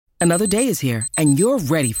Another day is here, and you're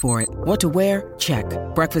ready for it. What to wear? Check.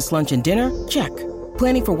 Breakfast, lunch, and dinner? Check.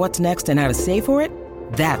 Planning for what's next and how to save for it?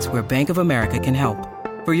 That's where Bank of America can help.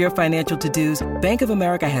 For your financial to-dos, Bank of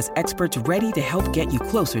America has experts ready to help get you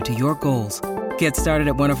closer to your goals. Get started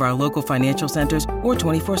at one of our local financial centers or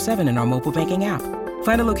 24/7 in our mobile banking app.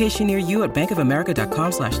 Find a location near you at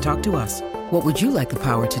bankofamerica.com/talktous. What would you like the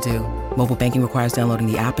power to do? Mobile banking requires downloading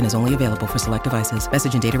the app and is only available for select devices.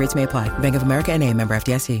 Message and data rates may apply. Bank of America N.A., member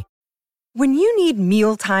FDIC. When you need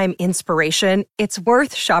mealtime inspiration, it's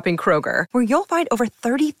worth shopping Kroger, where you'll find over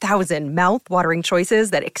 30,000 mouth-watering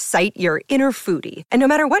choices that excite your inner foodie. And no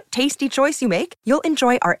matter what tasty choice you make, you'll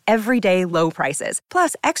enjoy our everyday low prices,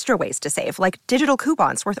 plus extra ways to save, like digital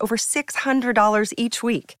coupons worth over $600 each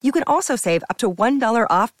week. You can also save up to $1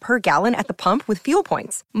 off per gallon at the pump with fuel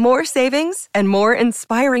points. More savings and more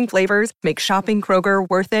inspiring flavors make shopping Kroger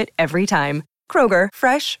worth it every time. Kroger,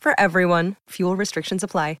 fresh for everyone. Fuel restrictions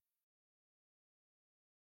apply.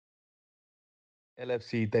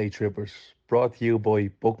 LFC Daytrippers, brought to you by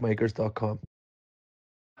bookmakers.com.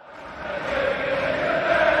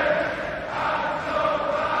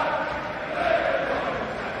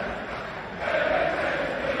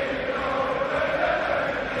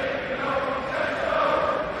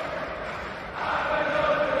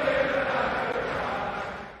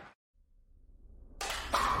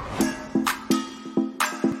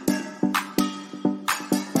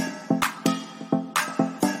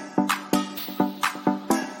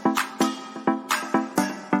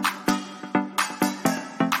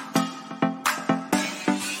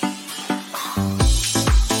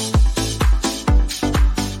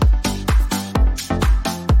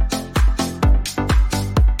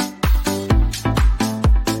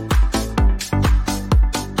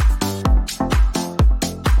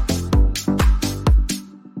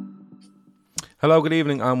 Hello, good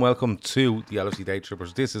evening, and welcome to the LFC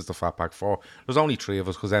Daytrippers. This is the Fatback 4. There's only 3 of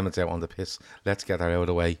us because Emmett's out on the piss. Let's get that out of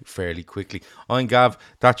the way fairly quickly. I'm Gav,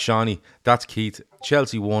 that's Shawnee, that's Keith.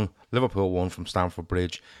 Chelsea won, Liverpool won from Stamford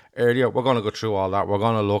Bridge. Earlier, we're going to go through all that. We're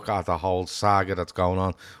going to look at the whole saga that's going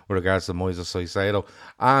on with regards to Moises Caicedo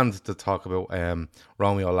and to talk about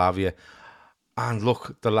Romeo Lavia. And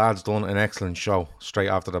look, the lads done an excellent show straight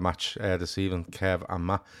after the match this evening, Kev and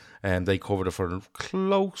Matt. They covered it for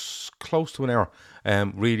close to an hour.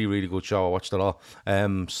 Really, really good show. I watched it all.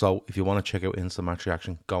 So if you want to check out instant match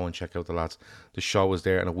reaction, go and check out the lads. The show is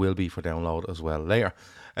there and it will be for download as well later.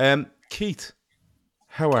 Keith,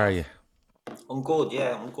 how are you? I'm good,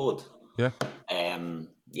 yeah, I'm good. Yeah?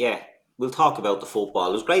 Yeah, we'll talk about the football.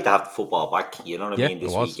 It was great to have the football back, you know what I mean,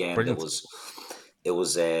 this weekend. Brilliant. It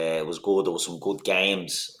was good. There was some good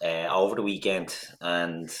games over the weekend,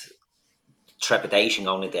 and trepidation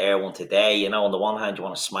going into Air One today. You know, on the one hand, you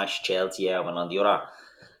want to smash Chelsea out, and on the other,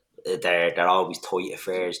 they're always tight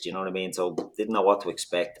affairs. Do you know what I mean? So didn't know what to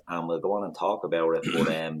expect, and we'll go on and talk about it.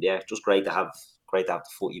 But yeah, just great to have the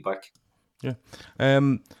footy back. Yeah.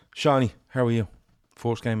 Shawnee, how are you?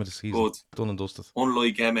 First game of the season. Good. Done and dusted.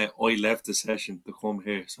 Unlike Emma, I left the session to come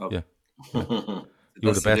here. So yeah.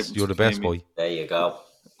 You're the best. You're the best boy. There you go.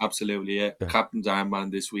 Absolutely, yeah. Captain's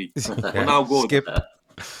armband this week. Yeah. But now good. Skip.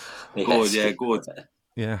 Good, yeah, good.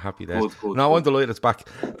 Yeah, happy days. Good. No, I'm delighted it's back.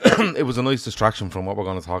 It was a nice distraction from what we're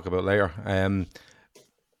going to talk about later.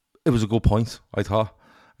 It was a good point, I thought.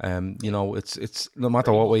 You know, it's no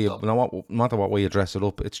matter what way you dress it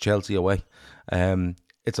up, it's Chelsea away.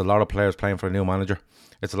 It's a lot of players playing for a new manager.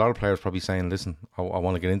 It's a lot of players probably saying, listen, I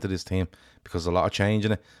want to get into this team because there's a lot of change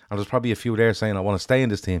in it. And there's probably a few there saying, I want to stay in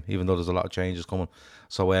this team, even though there's a lot of changes coming.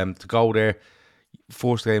 So to go there,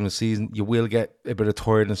 first game of the season, you will get a bit of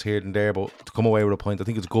tiredness here and there, but to come away with a point, I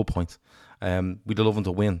think it's a good point. We'd love them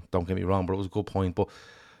to win, don't get me wrong, but it was a good point. But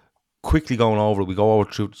quickly going over, we go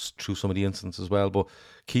over through some of the incidents as well. But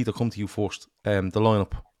Keith, I'll come to you first. The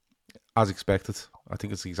lineup, as expected, I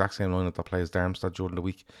think it's the exact same lineup that plays Darmstadt during the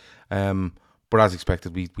week. But as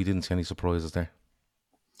expected, we didn't see any surprises there.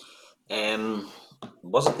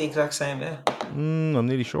 Was it the exact same? Yeah. I'm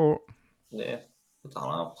nearly sure. Yeah, I don't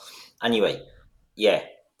know. Anyway, yeah,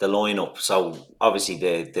 the lineup. So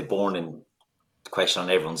obviously the burning question on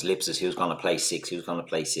everyone's lips is who's going to play six,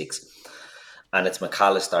 and it's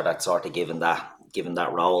McAllister that's sort of given that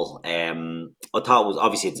role. I thought it was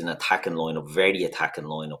obviously it's an attacking lineup, very attacking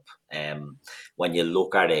lineup. When you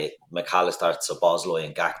look at it, McAllister, Szoboszlai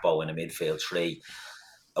and Gakpo in a midfield three,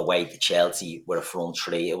 away to Chelsea with a front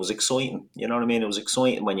three. It was exciting, you know what I mean? It was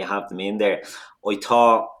exciting when you have them in there. I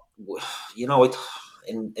thought, you know,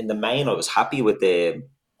 in the main, I was happy with the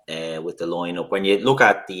lineup. When you look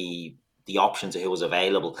at the options of who was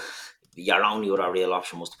available, your only other real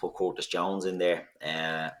option was to put Curtis Jones in there,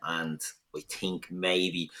 and I think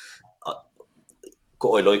maybe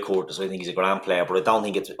I like Curtis. I think he's a grand player, but I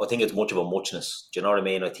think it's much of a muchness. Do you know what I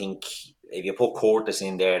mean? I think if you put Curtis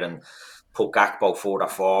in there and put Gakpo further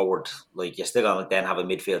forward, like you're still going to then have a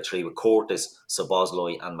midfield three with Curtis,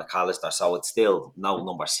 Szoboszlai and McAllister. So it's still no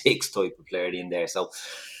number 6 type of player in there. So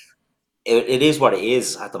it is what it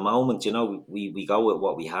is at the moment. You know, we go with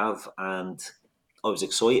what we have, and I was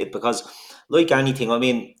excited because, like anything, I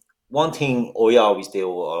mean, one thing I always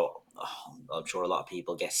do. I'm sure a lot of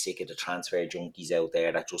people get sick of the transfer junkies out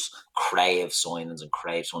there that just crave signings.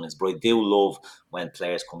 But I do love when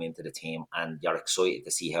players come into the team and you're excited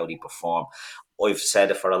to see how they perform. I've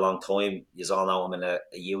said it for a long time. You all know I'm a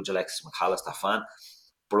huge Alexis McAllister fan.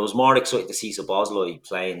 But I was more excited to see Szoboszlai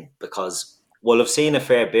playing because, while I've seen a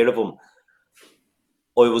fair bit of him,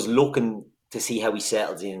 I was looking to see how he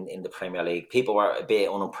settles in the Premier League. People were a bit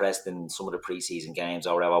unimpressed in some of the pre-season games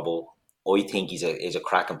or whatever, but I think he's a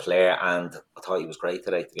cracking player, and I thought he was great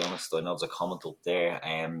today, to be honest. I know there's a comment up there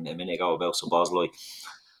a minute ago about Szoboszlai.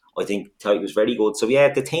 I thought he was very good. So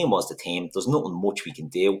yeah, the team was the team. There's nothing much we can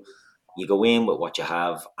do. You go in with what you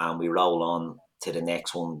have and we roll on to the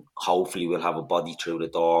next one. Hopefully we'll have a body through the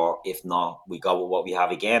door. If not, we go with what we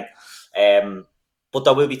have again. But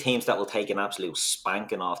there will be teams that will take an absolute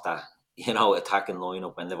spanking off that, attacking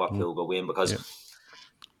lineup when Liverpool go in, because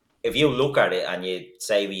if you look at it and you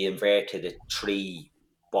say we invert to the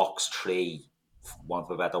 3-box 3, one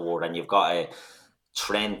for a better word, and you've got a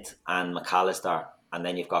Trent and McAllister, and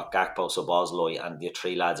then you've got Gakpo, Szoboszlai, and your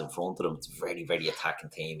 3 lads in front of them. It's a very, very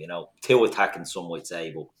attacking team, 2 attacking, some might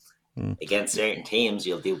say, but against certain teams,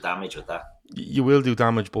 you'll do damage with that. You will do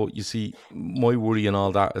damage, but you see, my worry and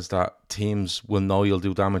all that is that teams will know you'll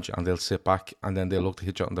do damage and they'll sit back and then they'll look to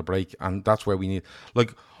hit you on the break, and that's where we need,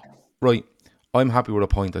 right, I'm happy with a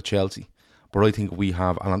point at Chelsea, but I think we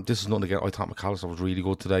have, and this is nothing again, I thought McAllister was really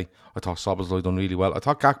good today. I thought Szoboszlai done really well. I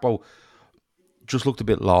thought Gakpo just looked a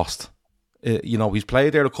bit lost. He's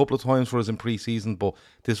played there a couple of times for us in pre-season, but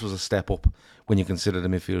this was a step up when you consider the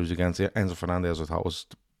midfielders against Enzo Fernandez. I thought was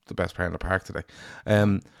the best player in the park today.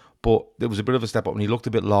 But there was a bit of a step up, and he looked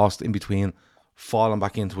a bit lost in between falling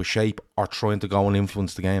back into a shape or trying to go and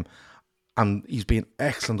influence the game. And he's been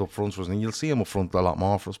excellent up front for us, and you'll see him up front a lot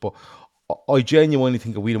more for us. But I genuinely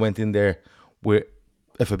think if we went in there with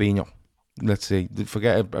a Fabinho, let's say,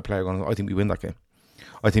 forget a player going, I think we win that game.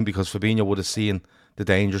 I think because Fabinho would have seen the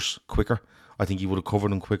dangers quicker. I think he would have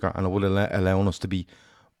covered them quicker, and it would have allowed us to be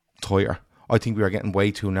tighter. I think we are getting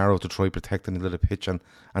way too narrow to try protecting the little pitch, and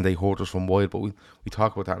they hurt us from wide, but we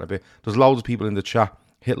talk about that in a bit. There's loads of people in the chat.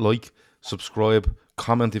 Hit like, subscribe,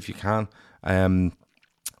 comment if you can.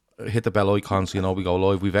 Hit the bell icon so you know we go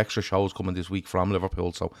live. We've extra shows coming this week from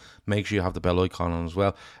Liverpool, so make sure you have the bell icon on as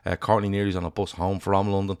well. Courtney Neary's on a bus home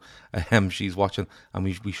from London. She's watching, and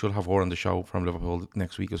we should have her on the show from Liverpool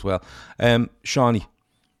next week as well. Shawnee,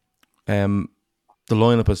 the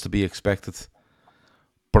lineup is to be expected,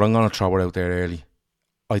 but I'm going to throw it out there early.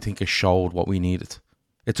 I think it showed what we needed.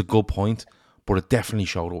 It's a good point, but it definitely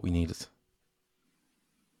showed what we needed.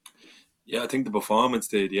 Yeah, I think the performance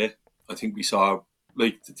did, yeah. I think we saw,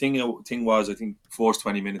 the thing was, I think first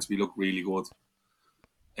 20 minutes we looked really good.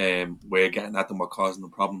 We're getting at them, we're causing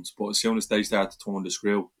them problems. But as soon as they started to turn the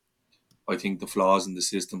screw, I think the flaws in the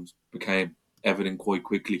systems became evident quite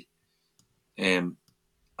quickly. And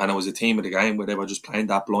it was a team of the game where they were just playing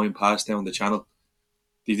that blind pass down the channel.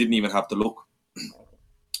 They didn't even have to look.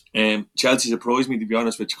 Chelsea surprised me, to be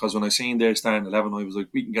honest with you, because when I seen their starting 11, I was like,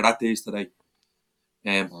 we can get at this today.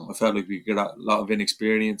 I felt like we could get a lot of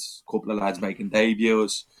inexperience, a couple of lads making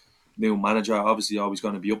debuts, new manager, obviously always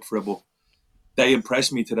going to be up for it, but they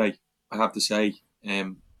impressed me today, I have to say.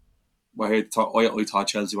 I thought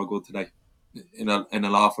Chelsea were good today in an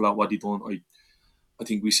awful lot what they done. I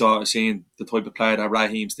think we saw seeing the type of player that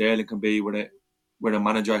Raheem Sterling can be with a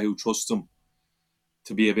manager who trusts him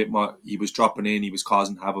to be a bit more. He was dropping in, he was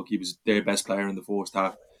causing havoc, he was their best player in the first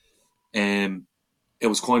half. It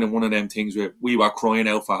was kind of one of them things where we were crying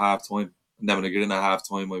out for half time, and then when I get in at half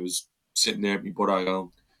time, I was sitting there with my brother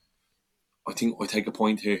going, I think I take a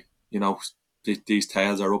point here. These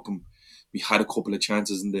tails are up, and we had a couple of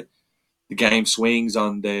chances, and the game swings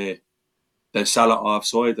on the Salah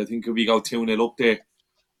offside. I think if we go 2-0 up there,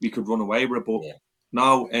 we could run away with it. But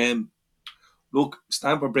now, look,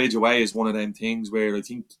 Stamford Bridge away is one of them things where I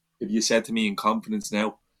think if you said to me in confidence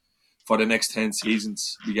now, for the next 10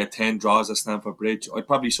 seasons, we get 10 draws at Stamford Bridge, I'd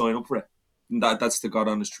probably sign up for it. And that's the God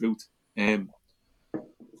honest truth. I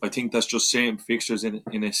think that's just certain fixtures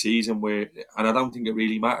in a season where, and I don't think it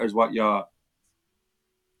really matters what your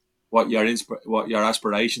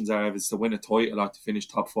aspirations are, if it's to win a title or to finish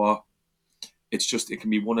top 4. it's just, it can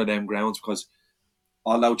be one of them grounds, because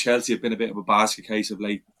although Chelsea have been a bit of a basket case of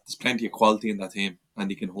late, there's plenty of quality in that team and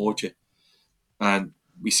they can hurt you. And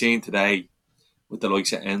we seen today with the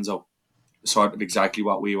likes of Enzo, sort of exactly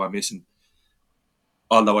what we were missing.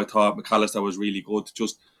 Although I thought McAllister was really good,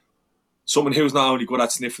 just someone who's not only good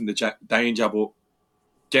at sniffing the danger, but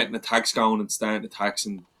getting attacks going and starting attacks.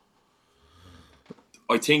 And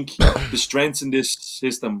I think the strengths in this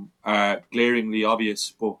system are glaringly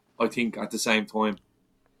obvious, but I think at the same time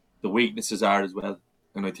the weaknesses are as well.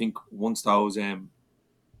 And I think once those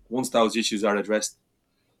issues are addressed,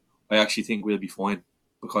 I actually think we'll be fine,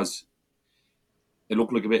 because it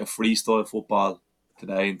looked like a bit of freestyle football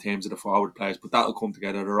today in terms of the forward players, but that'll come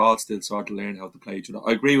together. They're all still sort of learning how to play each other.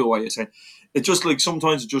 I agree with what you're saying. It just, like,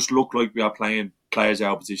 sometimes it just looked like we are playing players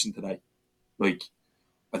out of position today. Like,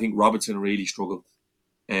 I think Robertson really struggled,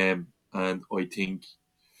 and I think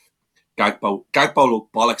Gakpo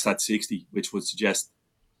looked bollocks at 60, which would suggest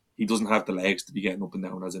he doesn't have the legs to be getting up and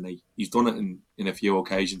down as an 8. He's done it in a few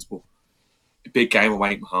occasions, but a big game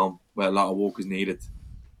away from home where a lot of work is needed,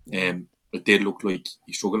 it did look like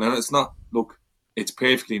he struggled. And it's not, look, it's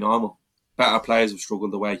perfectly normal. Better players have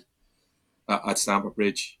struggled away at Stamford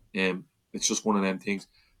Bridge. It's just one of them things.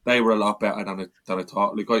 They were a lot better than I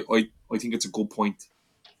thought. Like, I think it's a good point,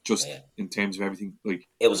 just in terms of everything. Like,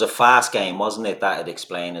 it was a fast game, wasn't it? That had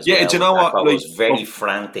explained as well. Yeah, do you know what? It Like, was very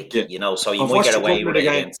frantic, you know. So you might get away with it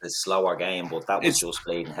against this slower game, but that was just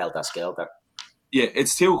played and held that skelter. Yeah,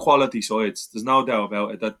 it's two quality sides. There's no doubt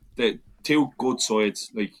about it. That the two good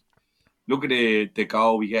sides. Like, look at the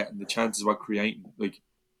goal we get and the chances we're creating. Like,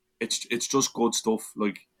 it's just good stuff.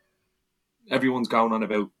 Like, everyone's going on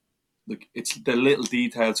about, like, it's the little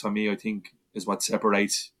details for me, I think, is what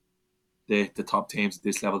separates the top teams at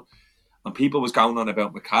this level. And people was going on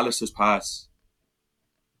about McAllister's pass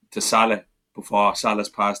to Salah before Salah's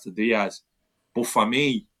pass to Diaz. But for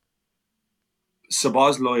me,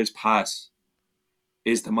 Szoboszlai's pass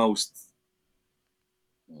is the most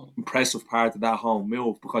impressive part of that whole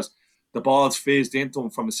move, because the ball's fizzed into him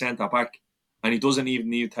from the centre back and he doesn't even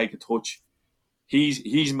need to take a touch.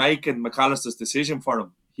 He's making McAllister's decision for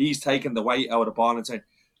him. He's taking the weight out of the ball and saying,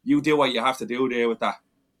 you do what you have to do there with that,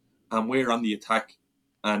 and we're on the attack.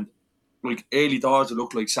 And, like, early doors, it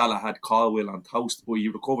looked like Salah had Colwill on toast, but he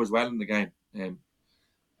recovers well in the game.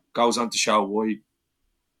 Goes on to show why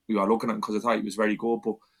we were looking at him, because I thought he was very good.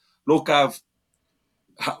 But look, Gav,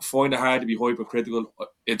 find it hard to be hypercritical.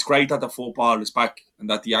 It's great that the football is back and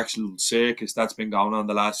that the actual circus that's been going on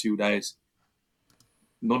the last few days,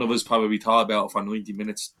 none of us probably thought about it for 90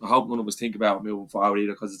 minutes. I hope none of us think about it moving forward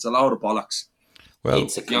either, because it's a load of bollocks. Well,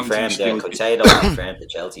 it's a confirmed there. Caicedo confirmed to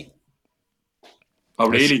Chelsea. Oh,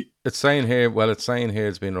 really? It's saying here,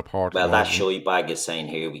 it's been reported. Well, that showy bag is saying,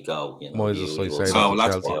 here we go. You know, Chelsea,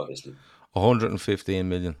 obviously. 115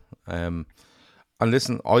 million. And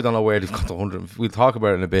listen, I don't know where they've got the 100. We'll talk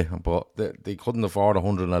about it in a bit, but they couldn't afford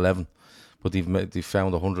 111, but they've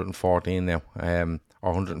found 114 now,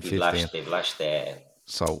 or 115. They've lashed their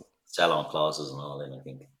sell-on clauses and all in, I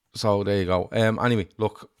think. So there you go. Anyway,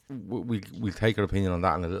 look, we'll take our opinion on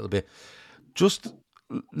that in a little bit. Just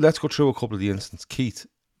let's go through a couple of the instances. Keith,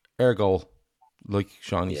 air goal, like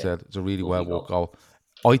Shawnee said, it's a really well worked goal.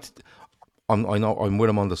 I know I'm with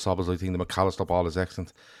him on the Sobbles. I think the McAllister ball is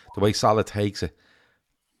excellent. The way Salah takes it,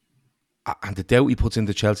 and the doubt he puts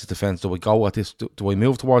into Chelsea's defence. Do I go at this? Do I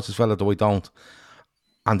move towards this fella? Do I don't?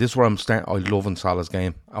 And this is where I love in Salah's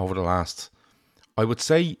game over the last. I would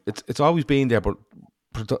say it's always been there, but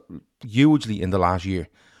hugely in the last year.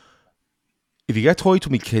 If you get tight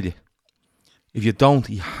to me, kill you. If you don't,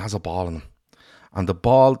 he has a ball in him. And the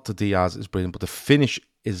ball to Diaz is brilliant, but the finish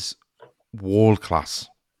is world class.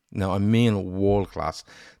 Now, I mean world class.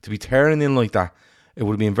 To be tearing in like that, it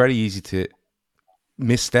would have been very easy to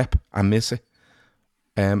misstep and miss it.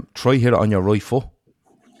 Try hit it on your right foot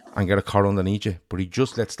and get a car underneath you, but he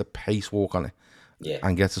just lets the pace work on it. Yeah.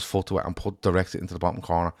 And gets his foot to it and directs it into the bottom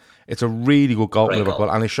corner. It's a really good goal for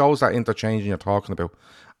Liverpool, and it shows that interchange you're talking about.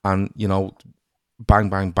 And, you know, bang,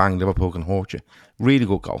 bang, bang, Liverpool can hurt you. Really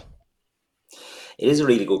good goal. It is a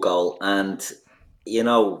really good goal. And, you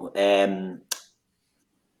know,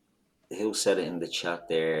 who said it in the chat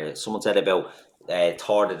there? Someone said about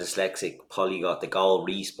Thor the dyslexic, Polly got the goal,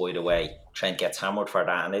 Reece by the way. Trent gets hammered for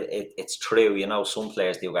that. And it's true, you know, some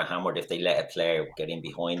players do get hammered if they let a player get in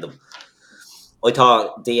behind them. I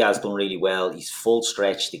thought Diaz done really well. He's full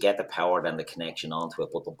stretch to get the power and the connection onto it,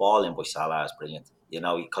 but the ball in by Salah is brilliant. You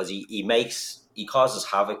know, because he causes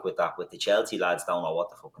havoc with that. With the Chelsea lads, don't know what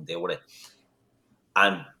the fuck can do with it,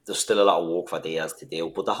 and there's still a lot of work for Diaz to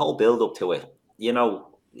do. But the whole build up to it, you know,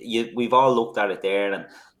 we've all looked at it there, and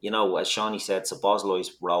as Shawnee said,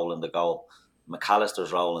 Szoboszlai's role in the goal,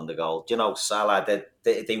 McAllister's role in the goal. Salah,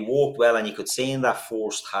 they worked well, and you could see in that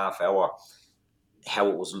first half hour how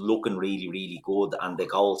it was looking really, really good, and the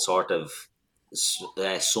goal sort of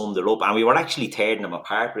summed it up. And we were actually tearing them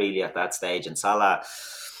apart really at that stage. And Salah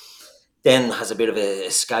then has a bit of a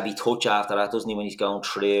scabby touch after that, doesn't he, when he's going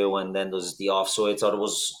through, and then there's the offside. So there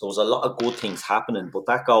was a lot of good things happening. But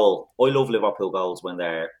that goal, I love Liverpool goals when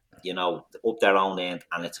they're, up their own end,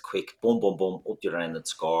 and it's a quick boom, boom, boom, up the other end and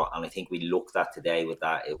score. And I think we looked at today with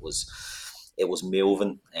that. It was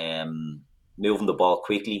moving, moving the ball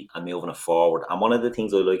quickly and moving it forward. And one of the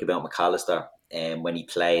things I like about McAllister, when he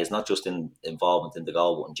plays, not just in involvement in the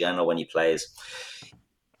goal, but in general when he plays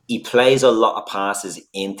a lot of passes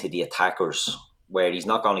into the attackers where he's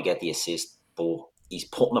not going to get the assist, but he's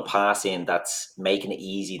putting a pass in that's making it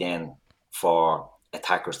easy then for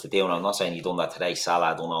attackers to do. And I'm not saying he's done that today.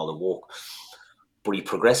 Salah done all the work, but he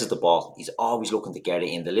progresses the ball. He's always looking to get it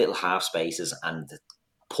in the little half spaces and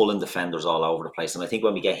pulling defenders all over the place. And I think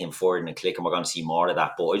when we get him forward and clicking, we're going to see more of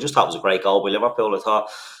that. But I just thought it was a great goal by Liverpool. I thought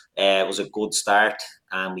it was a good start,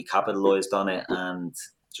 and we capitalised on it and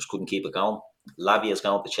just couldn't keep it going. Lavia's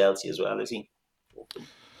going to Chelsea as well, is he?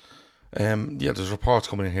 There's reports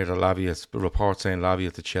coming in here that reports saying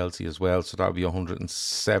Lavia to Chelsea as well, so that would be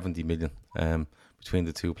 170 million between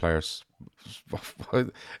the two players.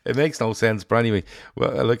 It makes no sense, but anyway,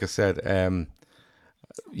 well, like I said,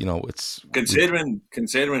 it's considering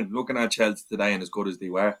looking at Chelsea today and as good as they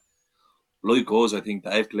were, like us, I think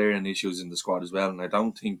they have glaring issues in the squad as well, and I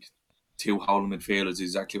don't think two holding midfielders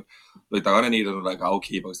exactly like they're gonna need like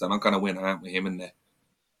goalkeepers. They're not gonna win out with him in there.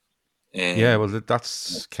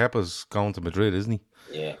 That's Kepa's going to Madrid, isn't he?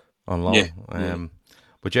 Yeah, on loan.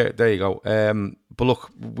 But yeah, there you go. But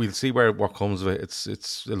look, we'll see what comes of it.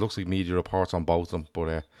 It looks like media reports on both of them,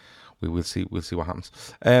 but we'll see what happens.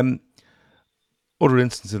 Other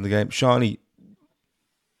instance in the game, Shawnee,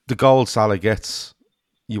 the goal Salah gets,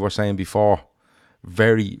 you were saying before,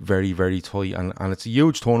 very, very, very tight, and it's a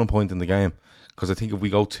huge turning point in the game, because I think if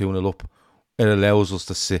we go 2-0 up, it allows us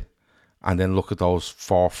to sit and then look at those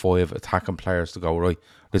 4-5 attacking players to go, right,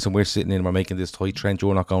 listen, we're sitting in, we're making this tight. Trent,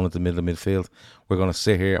 you're not going into the middle of midfield. We're going to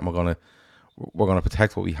sit here and we're going to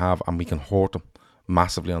protect what we have, and we can hurt them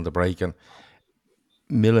massively on the break. And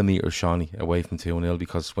millimetres, Shawnee, away from 2-0,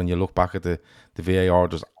 because when you look back at the VAR,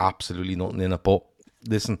 there's absolutely nothing in it. But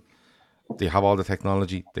listen, they have all the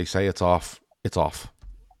technology. They say it's off. It's off.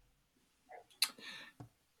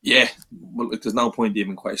 Yeah, well, there's no point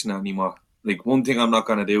even questioning it anymore. Like, one thing I'm not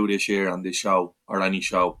going to do this year on this show or any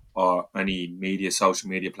social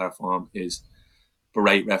media platform is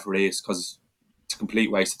berate referees, because it's a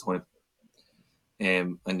complete waste of time.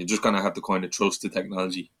 And you're just going to have to kind of trust the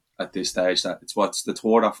technology at this stage. That it's the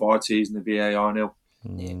third or fourth season of VAR now.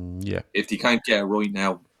 Yeah. If they can't get it right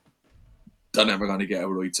now, they're never going to get it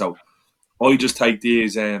right. So I just take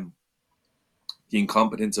these the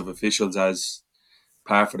incompetence of officials as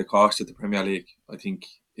par for the course of the Premier League. I think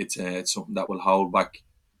it's something that will hold back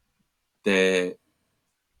the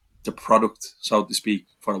product, so to speak,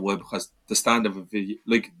 for a while, because the standard of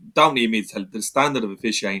don't need me to tell, the standard of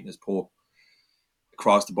officiating is poor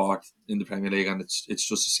across the board in the Premier League, and it's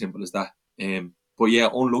just as simple as that. But yeah,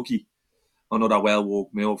 unlucky. Another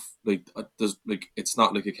well-worked move. It's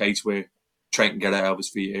not like a case where Trent can get out of his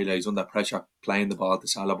feet. He's under pressure, playing the ball to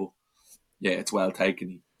Salah. Yeah, it's well taken.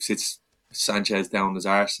 He sits Sanchez down his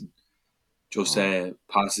arse and just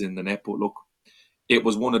passes in the net. But look, it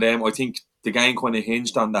was one of them. I think the game kind of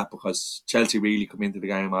hinged on that, because Chelsea really come into the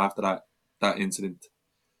game after that incident.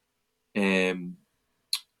 And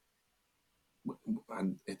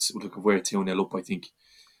it's, look, if we're 2-0 up, I think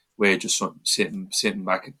we're just sort of sitting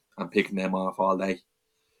back and picking them off all day.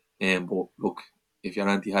 But look, if your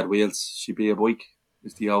auntie had wheels, she'd be a bike,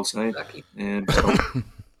 is the old saying. Exactly.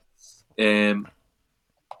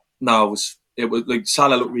 No, it was like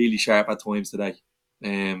Salah looked really sharp at times today.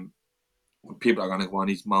 People are going to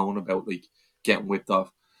want his moan about getting whipped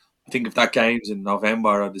off. I think if that game's in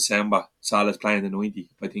November or December, Salah's playing the 90.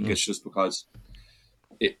 I think it's just because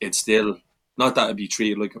it's still not that it'd be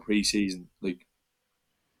treated like a pre-season. Like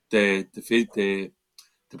the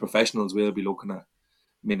professionals will be looking at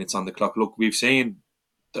minutes on the clock. Look, we've seen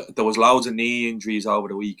there was loads of knee injuries over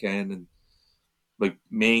the weekend, and like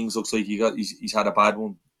Mings looks like he's had a bad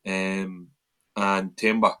one, and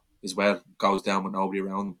Timber as well goes down with nobody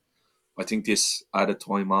around him. I think this added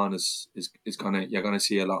time on is you're gonna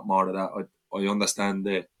see a lot more of that. I understand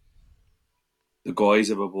the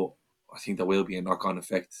guise of it, but I think there will be a knock-on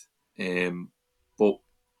effect. But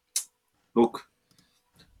look,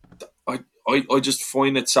 I just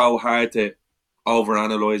find it so hard to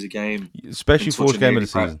overanalyze a game, especially in such first an game of early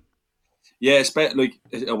the part. season. Yeah, like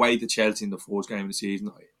away to Chelsea in the first game of the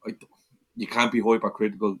season. You can't be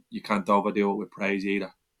hypercritical. You can't overdo it with praise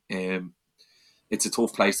either. It's a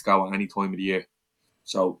tough place to go at any time of the year.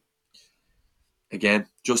 So again,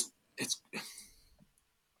 just it's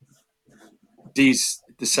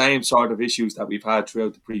the same sort of issues that we've had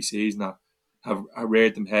throughout the pre-season have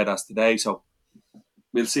reared them head as today. So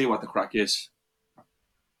we'll see what the crack is.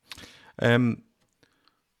 The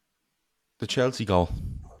Chelsea goal,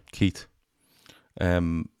 Keith.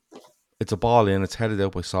 It's a ball in. It's headed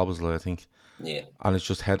out by Szoboszlai, I think. Yeah. And it's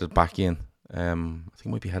just headed back in. I think it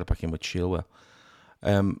might be headed back in with Chilwell.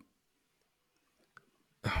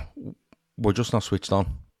 We're just not switched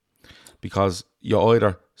on. Because you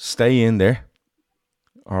either stay in there,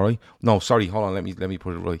 all right? No, sorry, hold on, let me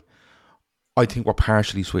put it right. I think we're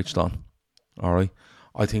partially switched on, all right?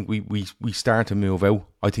 I think we start to move out.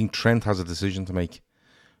 I think Trent has a decision to make.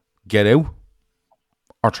 Get out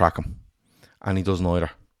or track him. And he doesn't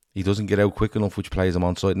either. He doesn't get out quick enough, which plays him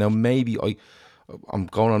on side. Now, maybe I'm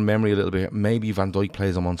going on memory a little bit. Maybe Van Dijk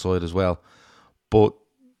plays him on side as well. But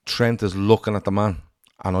Trent is looking at the man.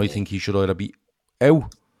 And I think he should either be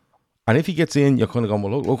out. And if he gets in, you're kind of going,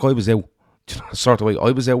 well, look, I was out. Sort of way.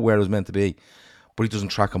 I was out where I was meant to be. But he doesn't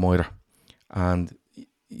track him either. And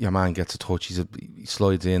your man gets a touch. He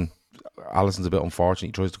slides in. Alisson's a bit unfortunate.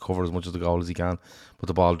 He tries to cover as much of the goal as he can. But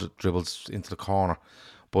the ball dribbles into the corner.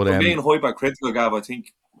 But being hypercritical, Gav, I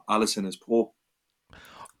think Alisson is poor.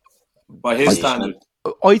 By his standard.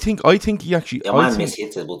 I think he actually... Your man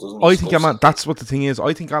mishits it, but doesn't he? I think your man... That's what the thing is.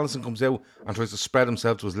 I think Alisson comes out and tries to spread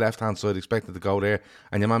himself to his left-hand side, expected to go there,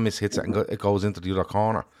 and your man mishits it and it goes into the other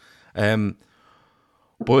corner.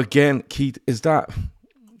 But again, Keith, is that...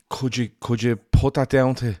 Could you put that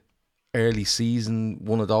down to early season,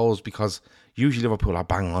 one of those? Because usually Liverpool are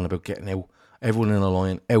bang on about getting out. Everyone in a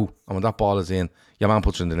line, out. And when that ball is in, your man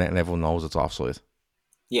puts it in the net and everyone knows it's offside.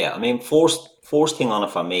 Yeah, I mean, first thing on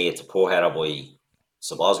it for me, it's a poor header by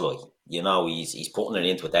Szoboszlai. You know, he's putting it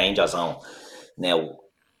into a danger zone. Now,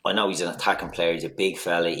 I know he's an attacking player. He's a big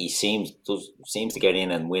fella. He seems to get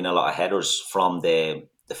in and win a lot of headers from the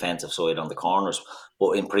defensive side on the corners.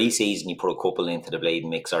 But in pre-season, he put a couple into the blade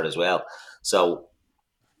mixer as well. So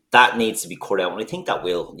that needs to be cut out. And I think that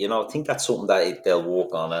will. You know, I think that's something that they'll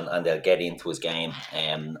work on and they'll get into his game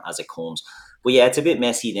as it comes. But yeah, it's a bit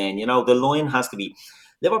messy then. You know, the line has to be...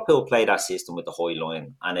 Liverpool play that system with the high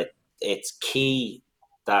line, and it's key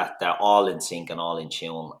that they're all in sync and all in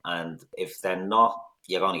tune. And if they're not,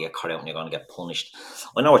 you're going to get cut out and you're going to get punished.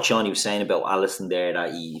 I know what Johnny was saying about Alisson there,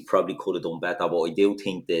 that he probably could have done better, but I do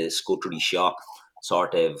think the scuttery shot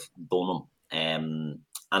sort of done him.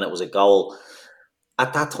 And it was a goal.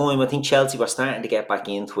 At that time, I think Chelsea were starting to get back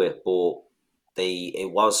into it, but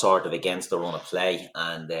it was sort of against the run of play,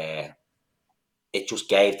 and it just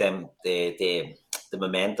gave them the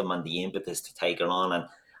momentum and the impetus to take it on,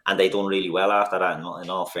 and they done really well after that. In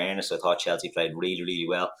all fairness, I thought Chelsea played really, really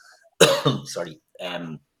well. Sorry,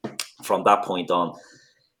 from that point on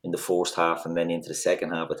in the first half and then into the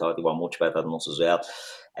second half, I thought they were much better than us as well.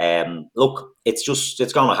 Look, it's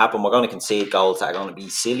going to happen. We're going to concede goals that are going to be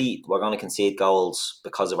silly. We're going to concede goals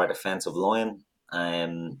because of our defensive line,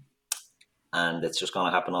 and it's just going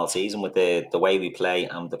to happen all season with the way we play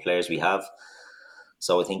and the players we have.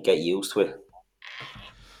 So I think get used to it.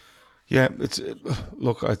 Yeah, it's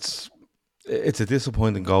a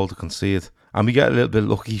disappointing goal to concede, and we get a little bit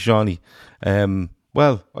lucky, Shawnee.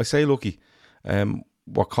 Well, I say lucky.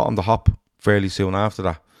 We're caught on the hop fairly soon after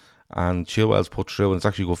that, and Chilwell's put through, and it's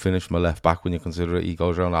actually a good finish from a left back when you consider it. He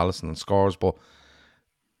goes around Alisson and scores, but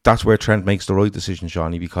that's where Trent makes the right decision,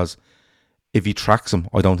 Shawnee, because if he tracks him,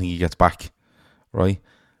 I don't think he gets back, right?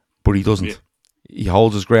 But he doesn't. Yeah. He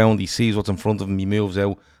holds his ground. He sees what's in front of him. He moves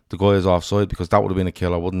out. The guy is offside, because that would have been a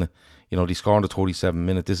killer, wouldn't it? You know, they scored in the 37th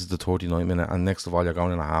minute. This is the 39th minute. And next of all, you're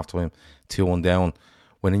going in at half-time, 2-1 down,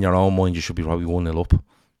 when in your own mind, you should be probably 1-0 up.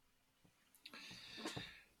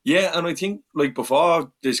 Yeah, and I think, like,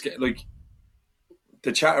 before this, like,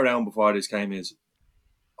 the chat around before this game is,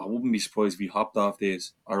 I wouldn't be surprised if we hopped off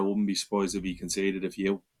this, or I wouldn't be surprised if we conceded a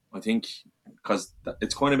few. I think, because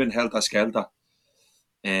it's kind of been helter-skelter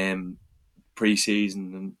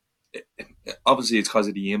pre-season, and obviously it's because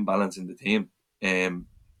of the imbalance in the team.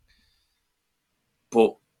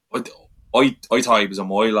 But I thought he was a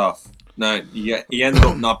mile off. Now, he ended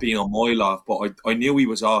up not being a mile off, but I knew he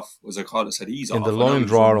was off. As I called it, said he's in off. In the line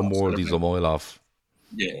drawing world, he's a mile off.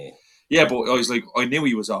 Yeah, but I was like, I knew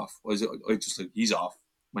he was off. I just like, he's off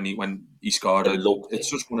when he scored.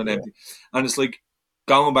 It's just one of them. And it's like,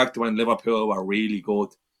 going back to when Liverpool were really good,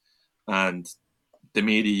 and the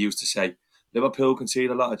media used to say, Liverpool concede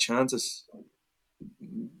a lot of chances.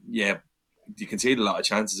 Yeah, you concede a lot of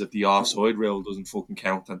chances if the offside rule doesn't fucking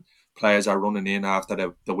count and players are running in after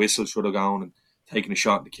the whistle should have gone and taking a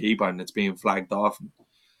shot at the keeper and it's being flagged off. And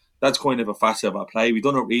that's kind of a facet of our play. We've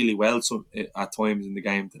done it really well at times in the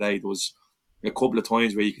game today. There was a couple of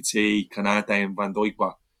times where you could see Kanate and Van Dijk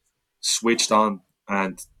were switched on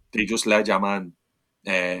and they just led your man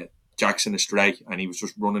Jackson astray and he was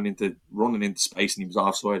just running into space and he was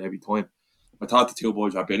offside every time. I thought the two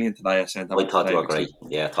boys were brilliant today. I thought they were great.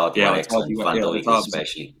 Yeah, I thought they were excellent. Van Dijk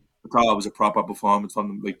especially. I thought it was a proper performance from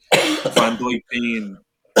them. Like Van Dijk being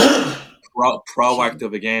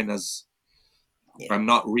proactive again as and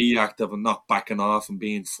not reactive and not backing off and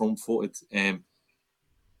being front-footed.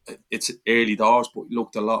 It's early doors, but he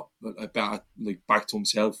looked a lot better, like back to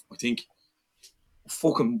himself. I think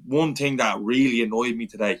fucking one thing that really annoyed me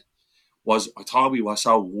today was I thought we were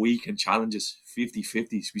so weak in challenges,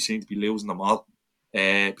 50-50s. We seemed to be losing them all,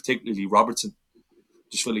 particularly Robertson.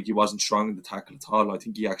 Just felt like he wasn't strong in the tackle at all. I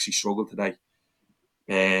think he actually struggled today.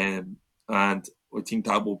 And I think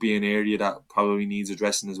that will be an area that probably needs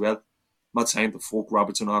addressing as well. I'm not saying to fuck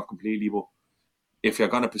Robertson off completely, but if you're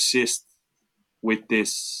going to persist with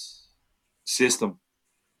this system,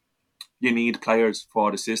 you need players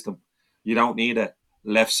for the system. You don't need a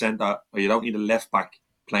left centre, or you don't need a left back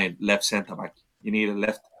playing left centre back. You need a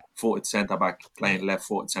left-footed centre back playing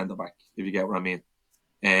left-footed centre back. If you get what I mean.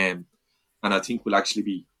 And I think we'll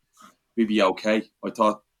actually be okay. I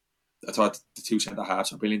thought the two centre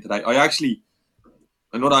halves are brilliant today.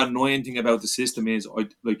 Another annoying thing about the system is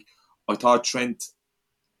I thought Trent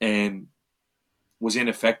was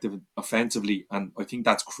ineffective offensively, and I think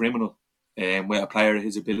that's criminal with a player of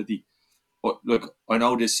his ability. But look, I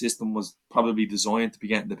know this system was probably designed to be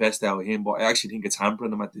getting the best out of him, but I actually think it's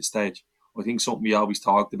hampering him at this stage. I think something we always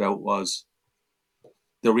talked about was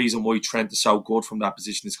the reason why Trent is so good from that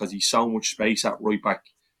position is because he's so much space at right back,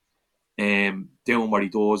 doing what he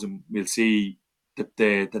does, and we'll see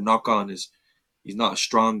the knock on is he's not as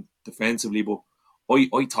strong defensively, but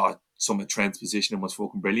I thought some of Trent's positioning was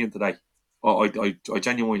fucking brilliant today. I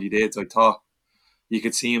genuinely did. I thought you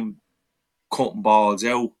could see him cutting balls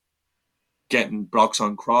out, getting blocks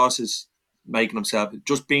on crosses, making himself,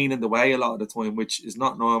 just being in the way a lot of the time, which is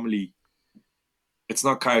not normally, it's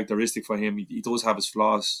not characteristic for him. He does have his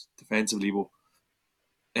flaws defensively, but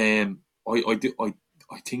I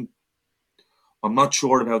think I'm not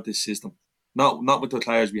sure about this system. Not with the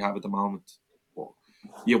players we have at the moment. But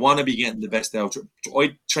you want to be getting the best out.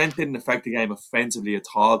 Trent didn't affect the game offensively at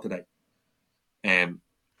all today. It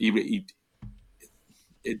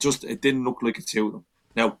didn't look like it suited him.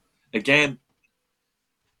 Now, again,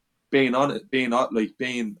 being not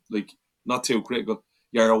too critical.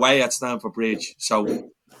 You're away at Stamford Bridge,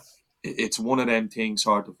 so it's one of them things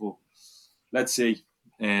sort of. Let's see.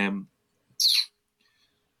 I'm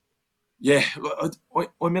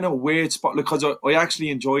in a weird spot because I actually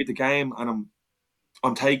enjoyed the game and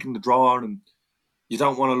I'm taking the draw and you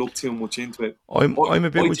don't want to look too much into it. I'm a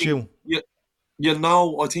bit with you.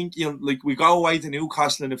 I think we go away to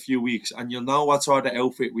Newcastle in a few weeks and you'll know what sort of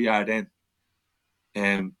outfit we are then.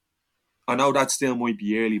 I know that still might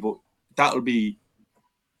be early, but that'll be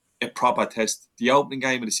a proper test. The opening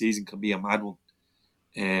game of the season can be a mad one.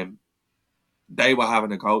 They were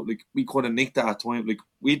having a go. Like we could have nicked that at time. Like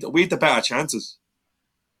we had the better chances.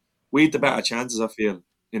 We had the better chances, I feel,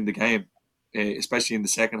 in the game, especially in the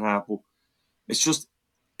second half. But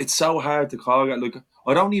it's so hard to call it. Like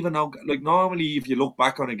I don't even know. Like normally, if you look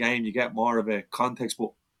back on a game, you get more of a context.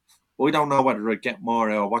 But I don't know whether I get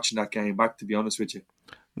more out of watching that game back. To be honest with you,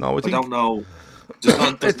 no, I don't know.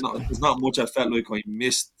 There's not much I felt like I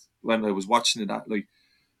missed when I was watching it. That like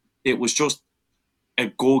it was just a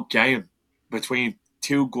good game between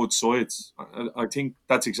two good sides. I think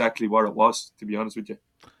that's exactly what it was. To be honest with you,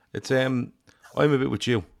 it's I'm a bit with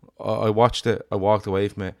you. I watched it. I walked away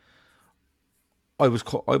from it. I would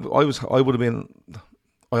have been.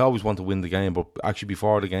 I always want to win the game, but actually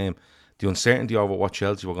before the game, the uncertainty over what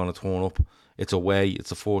Chelsea were going to turn up. It's away. It's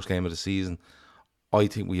the first game of the season. I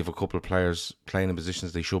think we have a couple of players playing in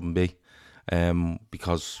positions they shouldn't be,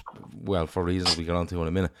 because, well, for reasons we get on to in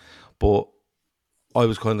a minute. But I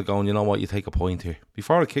was kind of going, you know what, you take a point here.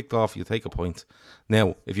 Before it kicked off, you take a point.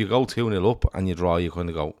 Now, if you go 2-0 up and you draw, you kind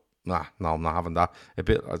of go, no, I'm not having that. A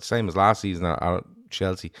bit same as last season at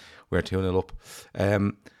Chelsea, we're 2-0 up.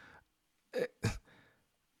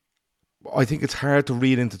 I think it's hard to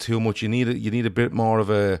read into too much. You need a bit more of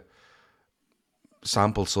a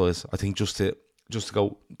sample size, I think, just to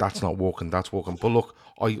go, that's not working, that's working. But look,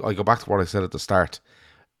 I go back to what I said at the start.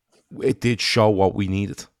 It did show what we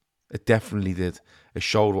needed. It definitely did. It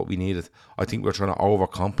showed what we needed. I think we were trying to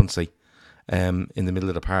overcompensate in the middle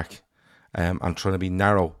of the park and trying to be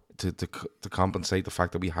narrow to compensate the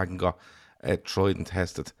fact that we hadn't got a tried and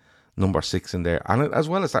tested number 6 in there. And as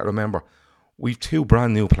well as that, remember, we've 2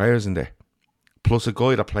 brand new players in there, plus a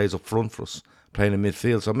guy that plays up front for us, playing in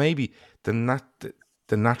midfield. So maybe the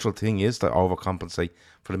natural thing is to overcompensate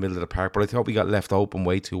for the middle of the park. But I thought we got left open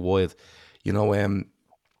way too wide. You know,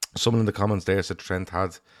 someone in the comments there said Trent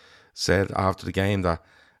had said after the game that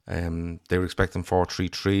they were expecting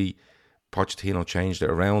 4-3-3. Pochettino changed it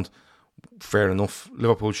around. Fair enough.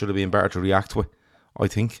 Liverpool should have been better to react to it, I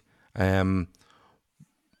think. I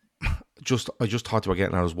just thought they were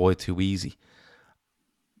getting out as wide too easy.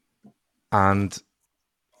 And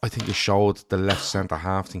I think it showed the left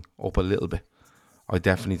centre-half thing up a little bit. I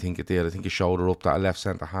definitely think it did. I think it showed her up that a left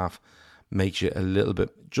centre-half makes you a little bit,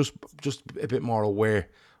 just a bit more aware.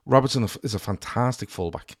 Robertson is a fantastic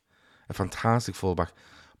fullback.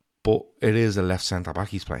 But it is a left centre-back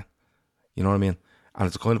he's playing. You know what I mean? And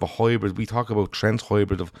it's a kind of a hybrid. We talk about Trent's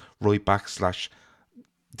hybrid of right back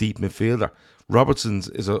 / deep midfielder. Robertson's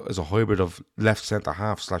is a hybrid of left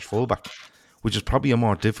centre-half / fullback, which is probably a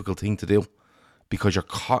more difficult thing to do because you're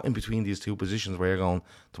caught in between these 2 positions where you're going,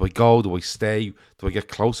 do I go, do I stay, do I get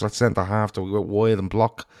close to that centre-half, do I go wide and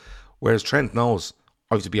block? Whereas Trent knows,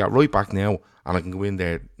 I have to be at right back now and I can go in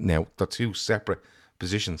there now. They're 2 separate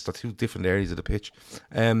positions. They're 2 different areas of the pitch.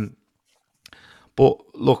 But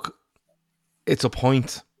look, it's a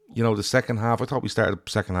point. You know, the second half, I thought we started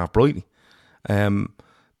the second half brightly. Then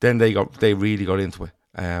they really got into it.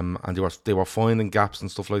 And they were finding gaps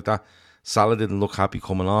and stuff like that. Salah didn't look happy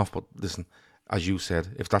coming off, but listen, as you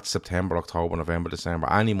said, if that's September, October, November, December,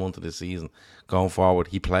 any month of the season going forward,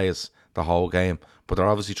 he plays the whole game. But they're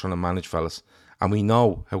obviously trying to manage fellas. And we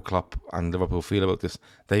know how Klopp and Liverpool feel about this.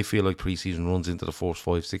 They feel like pre-season runs into the first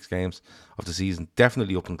 5-6 games of the season,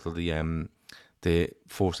 definitely up until the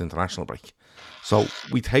first international break. So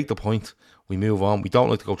we take the point, we move on. We don't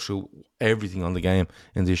like to go through everything on the game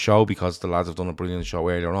in this show because the lads have done a brilliant show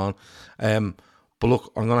earlier on. But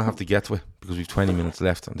look, I'm going to have to get to it because we've 20 minutes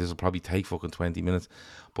left and this will probably take fucking 20 minutes.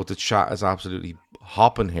 But the chat is absolutely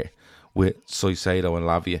hopping here with Caicedo and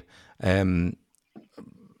Lavia.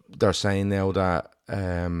 They're saying now that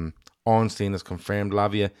Ornstein has confirmed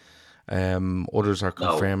Lavia. Others are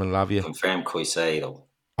confirming Lavia. Confirmed Caicedo.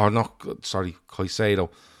 Or not, sorry, Caicedo.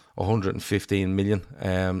 115 million.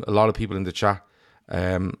 A lot of people in the chat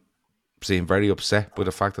seem very upset by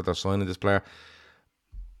the fact that they're signing this player.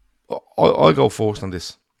 I'll go first on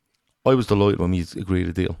this. I was delighted when we agreed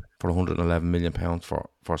a deal for £111 million for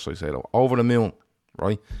Caicedo. Over the moon,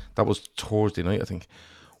 right? That was Thursday night, I think.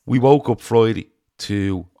 We woke up Friday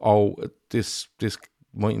to, this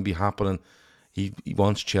mightn't be happening. He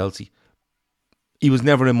wants Chelsea. He was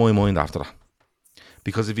never in my mind after that.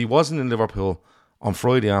 Because if he wasn't in Liverpool on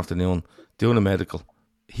Friday afternoon doing a medical,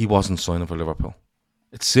 he wasn't signing for Liverpool.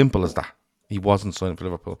 It's simple as that. He wasn't signing for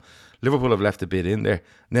Liverpool. Liverpool have left a bid in there.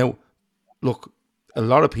 Now, look, a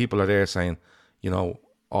lot of people are there saying, you know,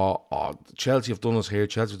 Chelsea have done us here,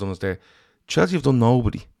 Chelsea have done us there. Chelsea have done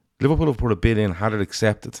nobody. Liverpool have put a bid in, had it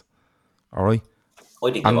accepted. All right?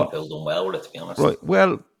 I think Liverpool done well with it, to be honest. Right,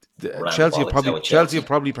 well, Chelsea have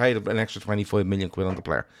probably paid an extra 25 million quid on the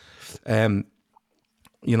player.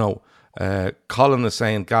 You know, Colin is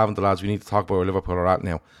saying, Gavin, the lads, we need to talk about where Liverpool are at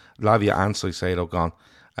now. Lavia and Caicedo gone.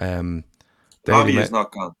 Lavia is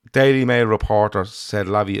not gone. Daily Mail reporter said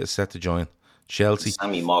Lavia is set to join Chelsea.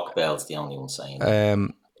 Sammy Mockbell's the only one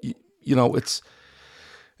saying you know, it's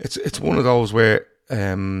one of those where,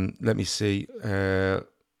 let me see.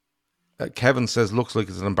 Kevin says, looks like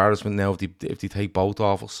it's an embarrassment now if they take both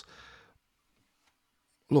of us.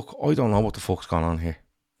 Look, I don't know what the fuck's gone on here,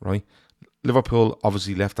 right? Liverpool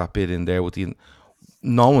obviously left that bid in there with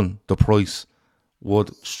knowing the price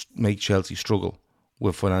would make Chelsea struggle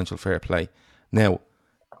with financial fair play. Now,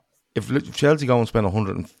 if Chelsea go and spend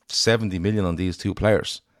 170 million on these 2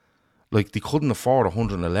 players, like they couldn't afford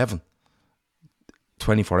 111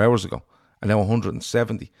 24 hours ago, and now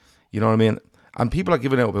 170. You know what I mean? And people are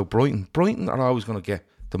giving out about Brighton. Brighton are always going to get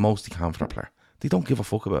the most they can for that player. They don't give a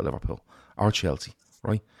fuck about Liverpool or Chelsea,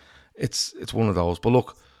 right? It's one of those. But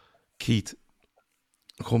look, Keith,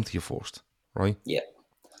 I'll come to you first, right? Yeah.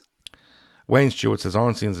 Wayne Stewart says,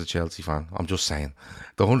 Ornstein's a Chelsea fan. I'm just saying.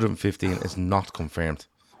 The 115 is not confirmed,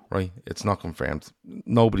 right? It's not confirmed.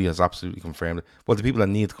 Nobody has absolutely confirmed it. Well, the people that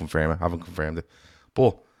need to confirm it haven't confirmed it.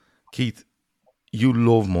 But, Keith, you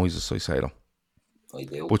love Moises Caicedo. I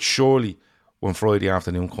do. But surely, when Friday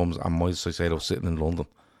afternoon comes and Moises Caicedo's sitting in London,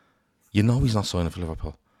 you know he's not signing for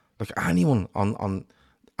Liverpool. Like, anyone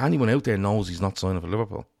out there knows he's not signing for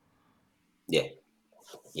Liverpool.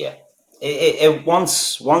 Yeah.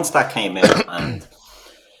 Once that came out, and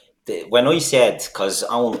when I said, because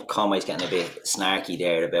Owen Conway's getting a bit snarky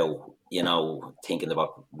there about, thinking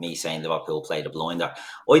about me saying Liverpool played a blinder.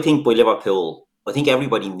 I think by Liverpool, I think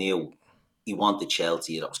everybody knew he wanted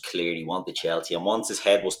Chelsea. That was clear. He wanted Chelsea, and once his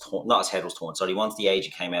head was torn, not his head was torn. Sorry, once the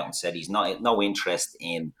agent came out and said he's no interest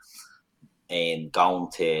in going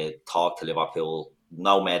to talk to Liverpool,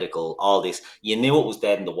 no medical, all this. You knew it was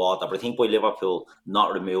dead in the water, but I think by Liverpool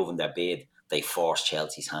not removing their bid, they forced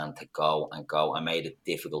Chelsea's hand to go and made it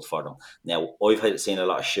difficult for them. Now, I've seen a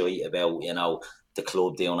lot of shit about, the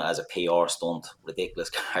club doing it as a PR stunt, ridiculous,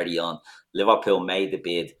 carry on. Liverpool made the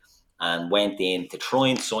bid and went in to try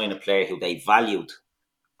and sign a player who they valued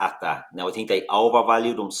at that. Now, I think they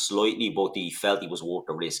overvalued him slightly, but they felt he was worth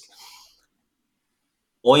the risk.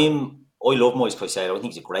 I love Moise Caicedo. I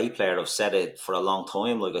think he's a great player. I've said it for a long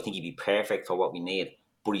time. Like, I think he'd be perfect for what we need.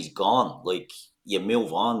 But he's gone. Like, you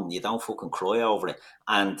move on. You don't fucking cry over it.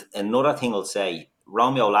 And another thing I'll say,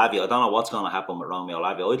 Romeo Lavia, I don't know what's going to happen with Romeo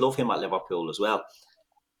Lavia. I'd love him at Liverpool as well.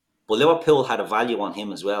 But Liverpool had a value on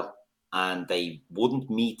him as well. And they wouldn't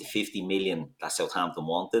meet the 50 million that Southampton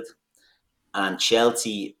wanted. And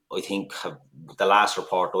Chelsea, I think, the last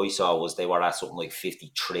report I saw was they were at something like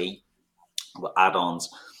 53 with add-ons.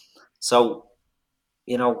 So,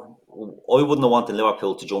 I wouldn't have wanted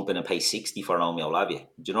Liverpool to jump in and pay 60 for Romeo Lavia.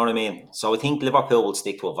 Do you know what I mean? So I think Liverpool will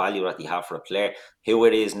stick to a value that they have for a player. Who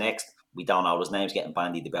it is next, we don't know. His name's getting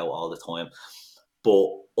bandied about all the time. But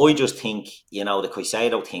I just think, the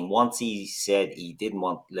Caicedo thing, once he said he didn't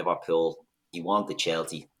want Liverpool, he wanted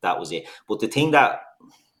Chelsea, that was it. But the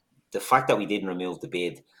fact that we didn't remove the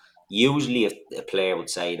bid, usually if a player would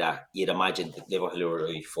say that, you'd imagine Liverpool were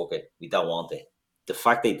like, fuck it, we don't want it. The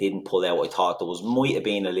fact they didn't pull out, I thought there might have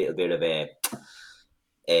been a little bit of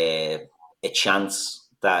a chance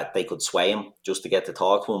that they could sway him just to get to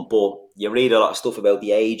talk to him. But you read a lot of stuff about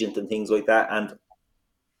the agent and things like that, and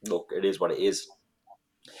look, it is what it is.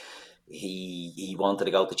 He wanted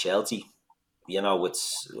to go to Chelsea.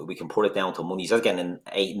 We can put it down to money. He's getting an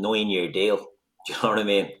 8-9 year deal. Do you know what I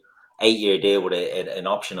mean? 8-year deal with an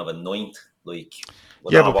option of a 9th. Like,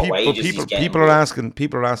 yeah, but people are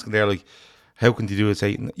asking there, like, how can you do it?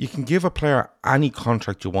 You can give a player any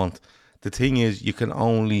contract you want. The thing is, you can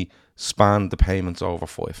only span the payments over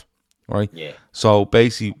 5, right? Yeah. So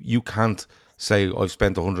basically, you can't say, I've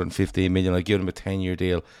spent 115 million, I give them a 10-year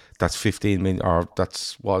deal. That's 15 million, or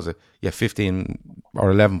that's, what is it? Yeah, 15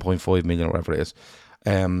 or 11.5 million, or whatever it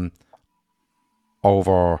is.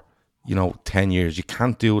 Over, 10 years. You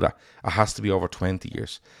can't do that. It has to be over 20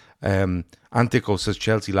 years. Antico says,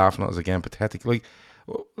 Chelsea laughing at us again, pathetic. Like,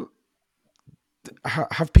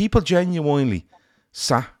 have people genuinely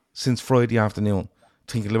sat since Friday afternoon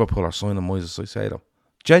thinking Liverpool are signing Moises Caicedo?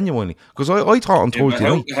 Genuinely, because I thought on Thursday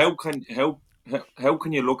night. How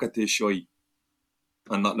can you look at this shy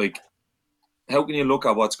and not, like, how can you look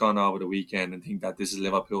at what's gone on over the weekend and think that this is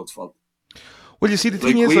Liverpool's fault? Well, you see, the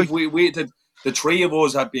thing is, the three of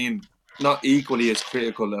us have been not equally as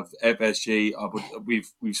critical of FSG, but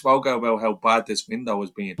we've spoken about how bad this window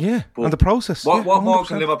has been. Yeah, but and the process. What more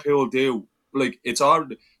can Liverpool do? Like,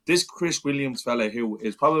 this Chris Williams fella, who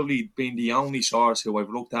is probably been the only source who I've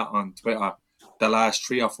looked at on Twitter the last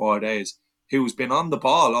 3 or 4 days, who's been on the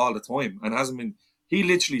ball all the time and hasn't been. He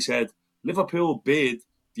literally said Liverpool bid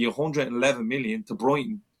the 111 million to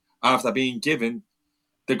Brighton after being given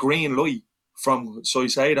the green light from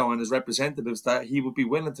Caicedo and his representatives that he would be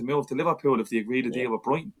willing to move to Liverpool if they agreed a deal with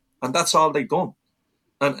Brighton, and that's all they've done.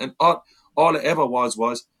 And all it ever was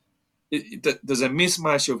there's a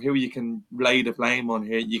mismatch of who you can lay the blame on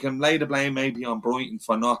here. You can lay the blame maybe on Brighton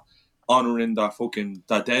for not honouring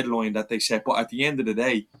that deadline that they set, but at the end of the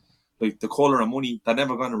day, like, the colour of money, they're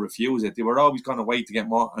never going to refuse it. They were always going to wait to get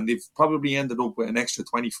more, and they've probably ended up with an extra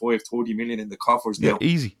 25, 30 million in the coffers now.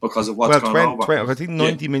 Easy. Because of what's gone over. I think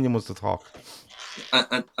 90 million was the talk.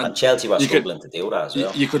 And Chelsea was struggling to do that as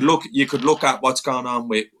well. You could look at what's going on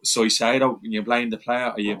with Caicedo, and you blame the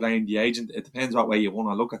player or you blame the agent. It depends what way you want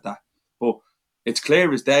to look at that. But it's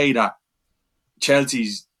clear as day that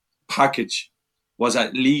Chelsea's package was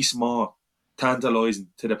at least more tantalising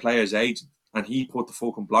to the player's agent, and he put the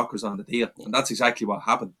fucking blockers on the deal. And that's exactly what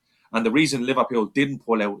happened. And the reason Liverpool didn't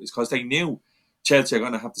pull out is because they knew Chelsea are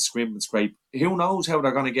going to have to scrimp and scrape. Who knows how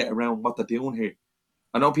they're going to get around what they're doing here?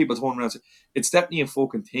 I know people turn around and say, it's definitely a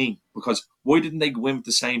fucking thing, because why didn't they go in with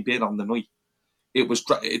the same bid on the night?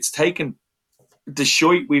 It's taken the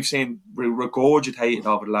shite we've seen regurgitated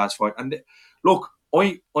over the last fight. And look,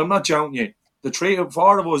 I'm not joking you. The 3 or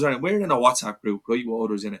 4 of us we're in a WhatsApp group, right, with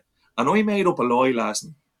others in it. And I made up a lie last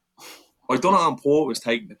night. I done it on purpose,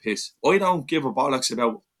 taking the piss. I don't give a bollocks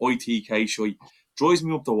about ITK shite. Drives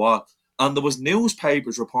me up the wall. And there was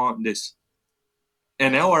newspapers reporting this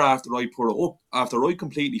an hour after I put it up, after I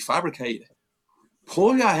completely fabricated it.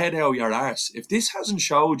 Pull your head out of your arse. If this hasn't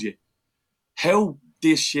showed you how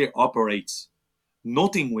this shit operates,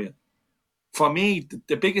 nothing will. For me,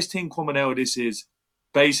 the biggest thing coming out of this is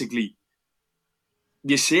basically,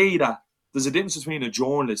 you see that there's a difference between a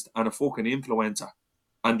journalist and a fucking influencer.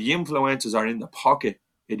 And the influencers are in the pocket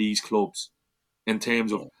of these clubs in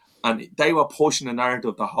terms of, and they were pushing the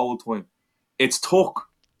narrative the whole time. It's took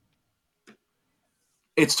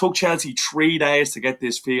Chelsea 3 days to get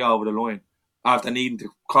this fee over the line after needing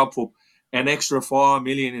to cop up an extra 4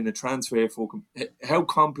 million in the transfer. Fucking, how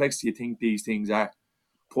complex do you think these things are?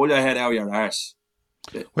 Pull your head out of your arse.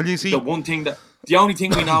 Well, you see, the only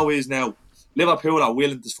thing we know is now Liverpool are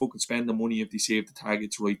willing to fucking spend the money if they see if the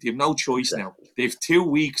target's right. They have no choice now. They have 2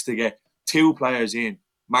 weeks to get 2 players in,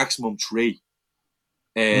 maximum 3,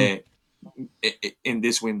 in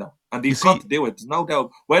this window, and they've got to do it. There's no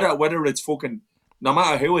doubt. Whether it's fucking, no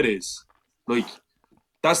matter who it is, like,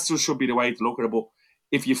 that's just should be the way to look at it. But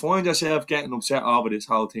if you find yourself getting upset over this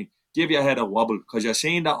whole thing, give your head a wobble, because you're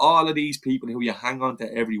seeing that all of these people who you hang on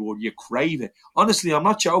to every word, you crave it. Honestly, I'm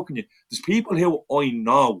not joking you. There's people who I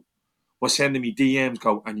know were sending me DMs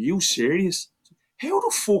go, "Are you serious? How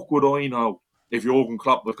the fuck would I know if Jurgen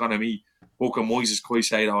Klopp was going to meet fucking Moises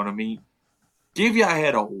Caicedo?" And I mean, give your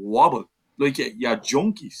head a wobble. Like, you're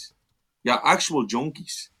junkies. You're actual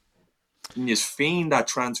junkies. And you fiend that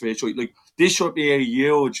transfer. Like, this should be a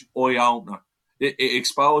huge eye-opener. It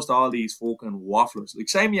exposed all these fucking wafflers. Like,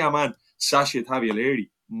 same your man, Sasha Tagliafieri.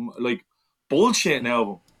 Like, bullshitting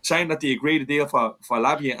over him. Saying that they agreed a deal for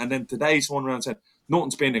Lavia, and then today someone around said,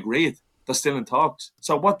 nothing's been agreed. They're still in talks.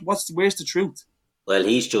 So where's the truth? Well,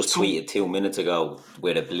 he's just tweeted 2 minutes ago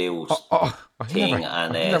with a blue thing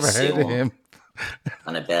and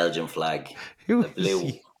a Belgian flag. A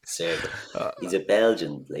blue circle. He's a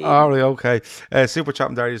Belgian lady. All right, okay. Super Chat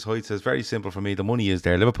and Darius Hoyt says, very simple for me. The money is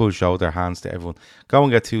there. Liverpool showed their hands to everyone. Go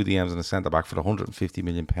and get 2 DMs and a centre back for the £150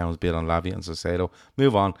 million bid on Lavia and Caicedo.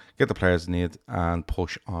 Move on, get the players need, and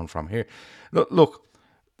push on from here. Look,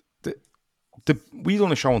 we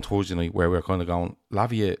done a show on Thursday night where we were kind of going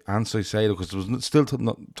Lavia and Caicedo, because there was still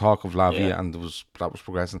talk of Lavia, and that was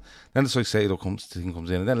progressing. Then the Caicedo comes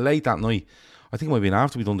in, and then late that night, I think it might have been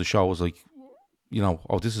after we done the show, I was like, you know,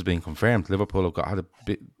 this has been confirmed. Liverpool have had a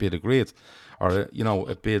bid agreed, or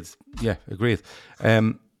a bid, agreed.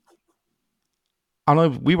 And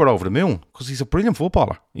we were over the moon, because he's a brilliant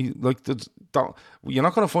footballer. You're not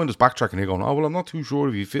going to find us backtracking here going, oh well, I'm not too sure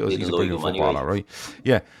if he feels he's a brilliant footballer, right?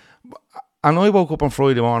 Yeah. And I woke up on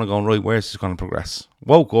Friday morning going, right, where's this going to progress?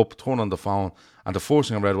 Woke up, turned on the phone, and the first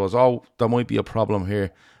thing I read was, oh, there might be a problem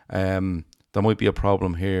here. There might be a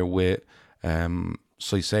problem here with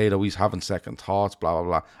Caicedo. He's having second thoughts, blah, blah,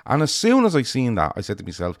 blah. And as soon as I seen that, I said to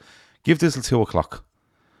myself, give this till 2 o'clock.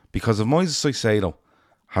 Because if Moises Caicedo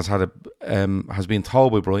has been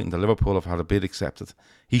told by Brighton that Liverpool have had a bid accepted,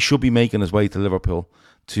 he should be making his way to Liverpool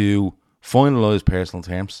to finalise personal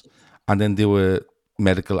terms and then do a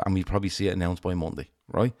medical, and we'd probably see it announced by Monday,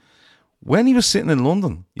 right? When he was sitting in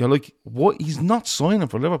London, you're like, what? He's not signing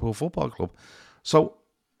for Liverpool Football Club. So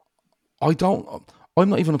I'm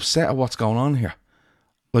not even upset at what's going on here.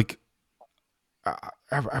 Like,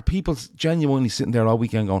 are people genuinely sitting there all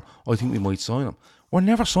weekend going, I think we might sign him? We're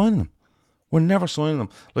never signing him.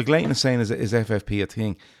 Like Leighton is saying, is FFP a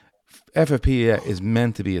thing? FFP is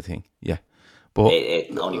meant to be a thing, yeah. But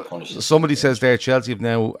it only punishes. Somebody says there, Chelsea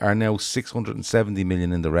are now 670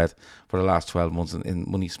 million in the red for the last 12 months in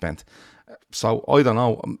money spent. So I don't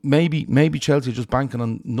know. Maybe Chelsea are just banking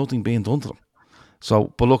on nothing being done to them.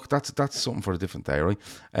 So, but look, that's something for a different day, right?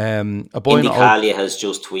 Indicalia has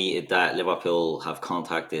just tweeted that Liverpool have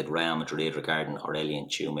contacted Real Madrid regarding Aurelien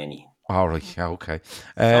Tchouameni. All right, yeah, okay.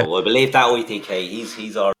 So I believe that ITK,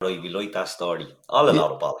 he's all right. We like that story. All a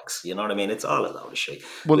lot of bollocks. You know what I mean? It's all a lot of shit.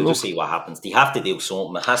 We'll just see what happens. They have to do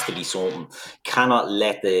something. It has to be something. Cannot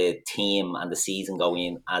let the team and the season go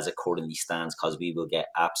in as it currently stands, because we will get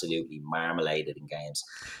absolutely marmaladed in games.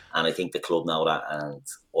 And I think the club know that, and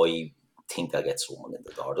I think they'll get someone in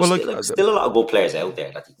the door. There's still a lot of good players out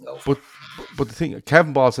there that you can go for. But the thing,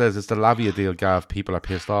 Kevin Ball says it's the Lavia deal, Gav, people are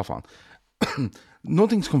pissed off on.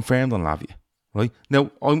 Nothing's confirmed on Lavia, right?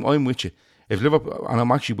 Now, I'm with you. If Liverpool, and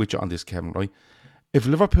I'm actually with you on this, Kevin, right? If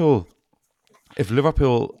Liverpool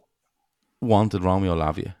wanted Romeo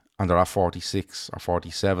Lavia and they're at 46 or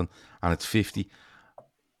 47 and it's 50,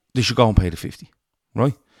 they should go and pay the 50,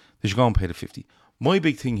 right? They should go and pay the 50. My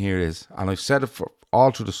big thing here is, and I've said it for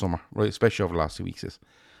all through the summer, right, especially over the last 2 weeks, is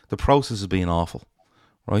the process has been awful,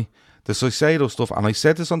 right? The Soicedo stuff, and I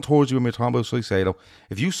said this on Thursday when we were talking about Soicedo,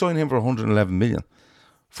 if you sign him for 111 million,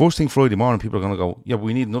 first thing Friday morning, people are going to go, yeah, but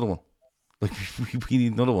we need another one. Like, we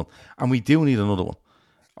need another one. And we do need another one.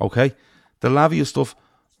 Okay? The Lavia stuff,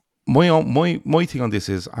 my thing on this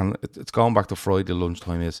is, and it's going back to Friday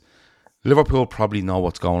lunchtime, is Liverpool probably know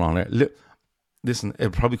what's going on there. Listen,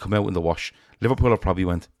 it'll probably come out in the wash. Liverpool have probably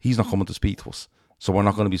went, he's not coming to speak to us, so we're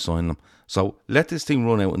not going to be signing him. So let this thing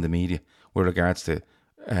run out in the media with regards to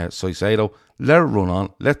Soicedo. Let it run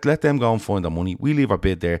on. Let them go and find their money. We leave our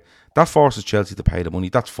bid there. That forces Chelsea to pay the money.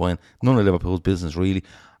 That's fine. None of Liverpool's business, really.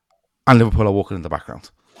 And Liverpool are working in the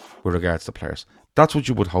background with regards to players. That's what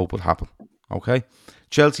you would hope would happen. Okay?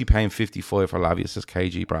 Chelsea paying 55 for Lavia, says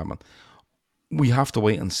KG Bradman. We have to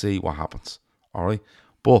wait and see what happens. All right?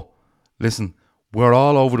 But, listen, we're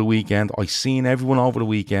all over the weekend. I seen everyone over the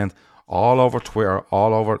weekend, all over Twitter,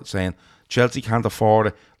 all over saying, Chelsea can't afford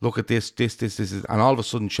it. Look at this. And all of a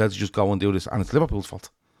sudden, Chelsea just go and do this. And it's Liverpool's fault.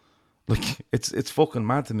 Like, it's fucking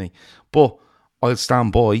mad to me. But I'll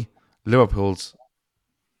stand by Liverpool's...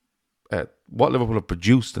 what Liverpool have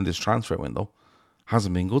produced in this transfer window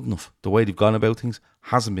hasn't been good enough. The way they've gone about things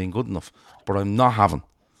hasn't been good enough. But I'm not having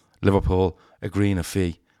Liverpool agreeing a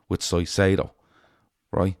fee with Soicedo,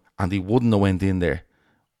 right? And they wouldn't have went in there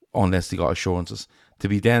unless they got assurances. To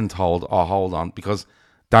be then told, oh, hold on, because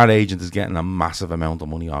that agent is getting a massive amount of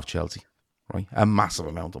money off Chelsea, right? A massive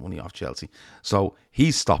amount of money off Chelsea. So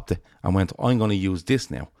he stopped it and went, I'm going to use this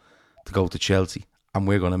now to go to Chelsea, and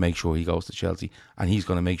we're going to make sure he goes to Chelsea, and he's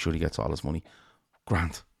going to make sure he gets all his money.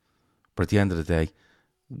 Grand. But at the end of the day,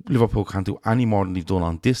 Liverpool can't do any more than they've done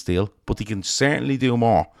on this deal, but they can certainly do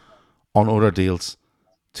more on other deals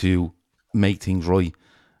to make things right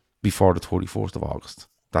before the 31st of August.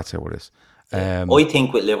 That's how it is. I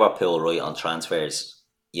think with Liverpool, right, on transfers,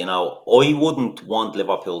 you know, I wouldn't want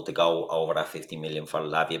Liverpool to go over that 50 million for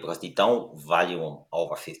Lavia because they don't value him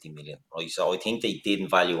over 50 million, right? So I think they didn't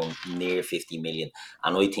value him near 50 million,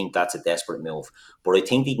 and I think that's a desperate move. But I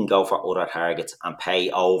think they can go for other targets and pay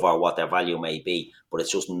over what their value may be, but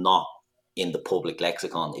it's just not in the public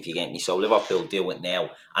lexicon, if you get me. So Liverpool do it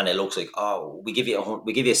now, and it looks like, oh, we give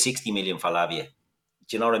you 60 million for Lavia.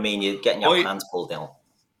 Do you know what I mean? You're getting your pants pulled down.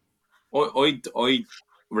 I,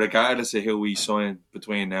 regardless of who we sign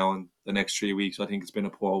between now and the next 3 weeks, I think it's been a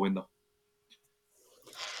poor window.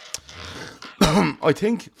 I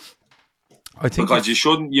think because you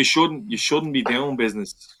shouldn't be doing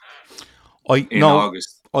business in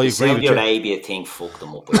August. The I agree Saudi Arabia thing fucked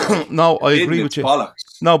them up. No, I agree with you.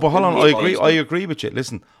 Bollocks. No, but hold on, I agree with you.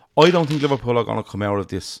 Listen, I don't think Liverpool are going to come out of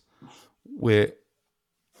this with.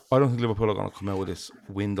 I don't think Liverpool are going to come out of this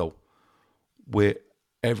window with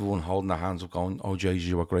everyone holding their hands up, going, "Oh, Jesus,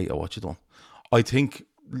 you were great at what you done." I think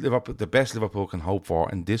Liverpool, the best Liverpool can hope for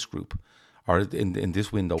in this group or in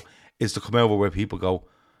this window, is to come over where people go,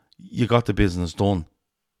 "You got the business done,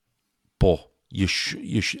 but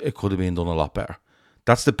it could have been done a lot better."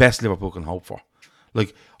 That's the best Liverpool can hope for.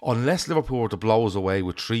 Like, unless Liverpool were to blow us away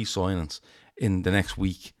with 3 signings in the next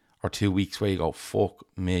week or 2 weeks, where you go, "Fuck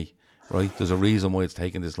me," right? There's a reason why it's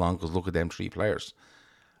taking this long, because look at them 3 players.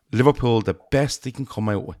 Liverpool, the best they can come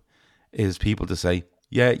out with is people to say,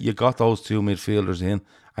 yeah, you got those 2 midfielders in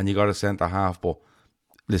and you got a centre half, but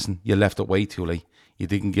listen, you left it way too late. We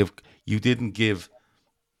didn't give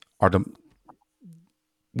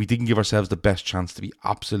ourselves the best chance to be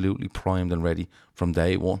absolutely primed and ready from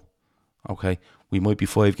day one. Okay, we might be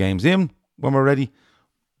 5 games in when we're ready,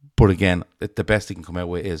 but again, the best they can come out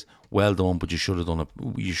with is, well done, but you should have done it.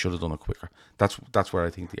 You should have done it quicker. That's where I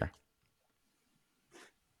think they are.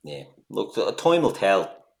 Yeah, look, time will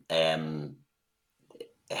tell how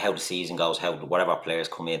the season goes, how whatever players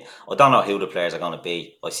come in. I don't know who the players are going to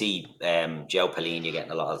be. I see Joe Palhinha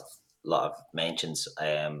getting a lot of mentions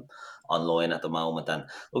online at the moment, and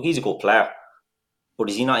look, he's a good player, but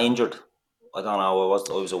is he not injured? I don't know. I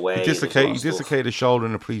was away. He dislocated his shoulder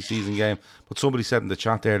in a pre-season game, but somebody said in the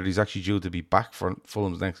chat there that he's actually due to be back for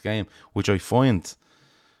Fulham's next game, which I find,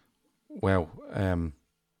 well, I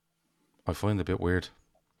find a bit weird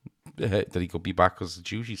that he could be back, because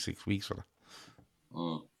it's usually 6 weeks for that.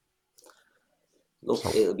 Look, so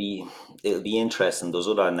it'll be interesting. Those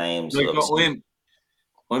other names. Like,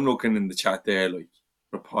 I'm looking in the chat there, like,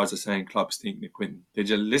 reports are saying Klopp's thinking of quitting. Did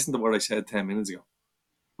you listen to what I said 10 minutes ago?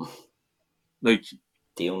 Like,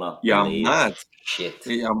 do you not? You're mad. Shit.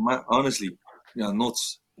 You're mad. Honestly, you're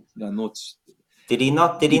nuts. You're nuts. Did he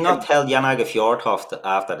not tell Jan Fjordhoft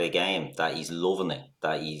after the game that he's loving it,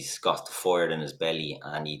 that he's got the fire in his belly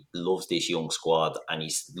and he loves this young squad and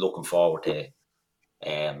he's looking forward to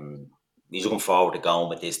he's looking forward to going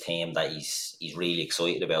with this team that he's really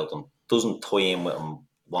excited about them. Doesn't tie in with him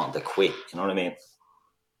wanting to quit. You know what I mean?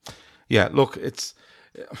 Yeah, look,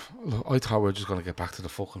 look, I thought we were just going to get back to the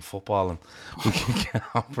fucking football and we can get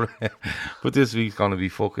over it. But this week's going to be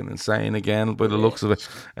fucking insane again by the looks of it.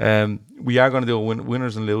 We are going to do a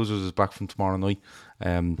winners and losers is back from tomorrow night.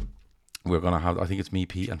 We're going to have, I think it's me,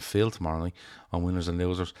 Pete and Phil tomorrow night on winners and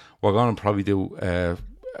losers. We're going to probably do a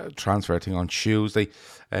transfer thing on Tuesday.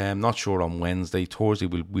 Not sure on Wednesday. Thursday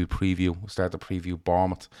we'll start to preview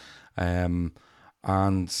Bournemouth.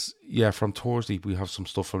 And yeah, from Thursday we have some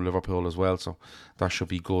stuff from Liverpool as well, so that should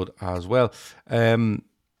be good as well.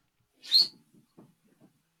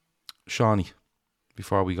 Shawnee,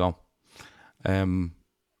 before we go,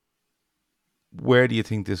 where do you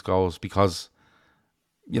think this goes? Because,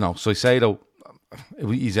 you know, so I say though,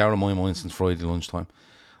 he's out of my mind since Friday lunchtime.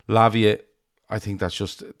 Lavia, I think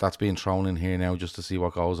that's being thrown in here now just to see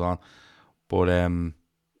what goes on. But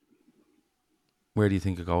where do you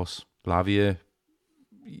think it goes? Lavia,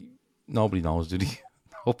 nobody knows, did he?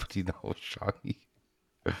 Nobody knows, Shaggy.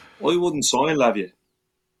 I wouldn't sign Lavia.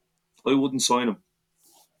 I wouldn't sign him.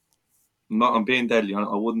 I'm being deadly on it.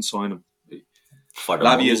 I wouldn't sign him.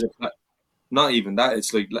 Lavia is not even that.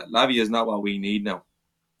 It's like Lavia is not what we need now.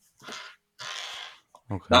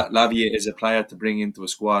 Okay. That Lavia is a player to bring into a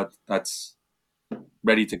squad that's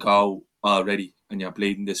ready to go already, and you're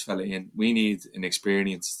bleeding this fella in. We need an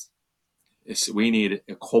experienced. We need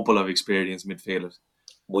a couple of experienced midfielders.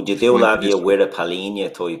 Would you do Lavia with a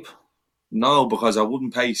Palhinha type? No, because I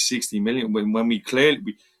wouldn't pay 60 million when we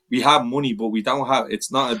clearly we have money, but we don't have.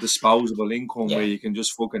 It's not a disposable income where you can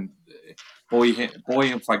just fucking buy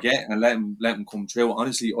and forget and let him come through.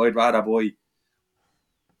 Honestly, I'd rather buy.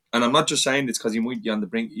 And I'm not just saying this because he might be on the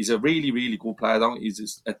brink. He's a really, really good player.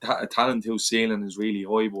 He's a talent whose ceiling is really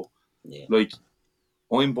high. But like,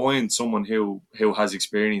 I'm buying someone who has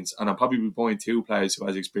experience, and I'm probably buying two players who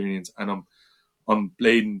has experience, and I'm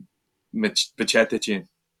blading Pacetic in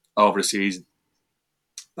over a season.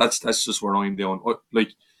 That's just what I'm doing.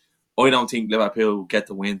 I don't think Liverpool will get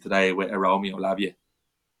the win today with a Romeo Lavia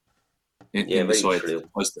in the side.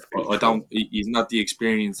 I don't. He's not the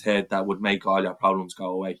experienced head that would make all your problems go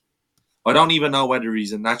away. I don't even know whether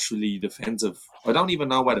he's a naturally defensive. I don't even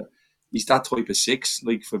know whether he's that type of six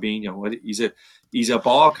like Fabinho. He's a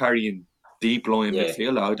ball carrying deep line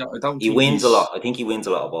midfielder. I don't. He wins a lot. I think he wins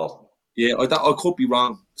a lot of ball. Yeah, I could be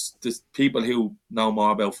wrong. There's people who know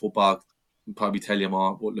more about football can probably tell you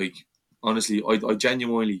more. But like honestly, I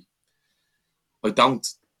genuinely, I don't.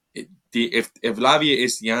 If Lavia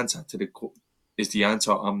is the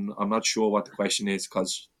answer I'm not sure what the question is,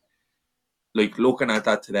 because like looking at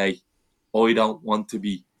that today, I don't want to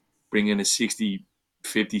be bringing a 60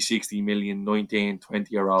 million 19,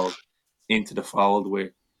 20-year-old into the fold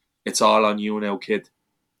where it's all on you now, kid.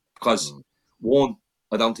 Because one,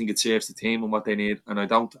 I don't think it saves the team and what they need, and I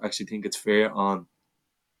don't actually think it's fair on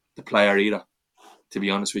the player either, to be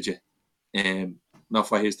honest with you. Not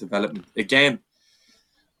for his development. Again,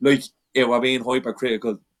 like, if we're being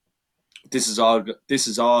hypercritical, this is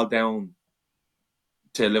all down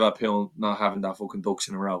to Liverpool not having that fucking ducks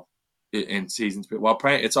in a row in seasons. Well,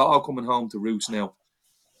 it's all coming home to roost now.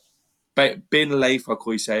 Being late for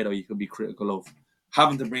Caicedo, you can be critical of.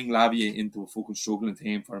 Having to bring Lavia into a fucking struggling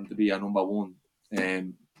team for him to be a number one,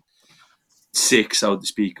 six, so to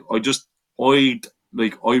speak. I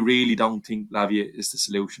really don't think Lavia is the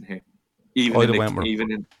solution here.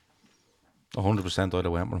 Even in 100%, I'd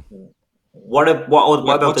have went with him. What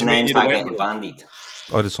about the names that getting bandied?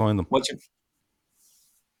 I'd have signed them.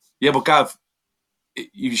 Yeah, but Gav,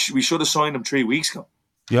 we should have signed him 3 weeks ago.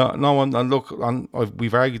 Yeah, no, and look,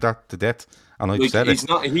 we've argued that to death, and I've said he's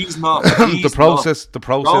it. He's not. The process.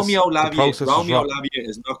 Romeo Lavia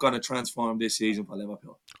is not going to transform this season for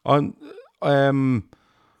Liverpool. I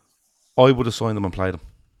would have signed him and played him.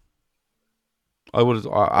 I would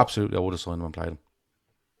have signed him and played him.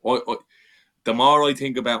 The more I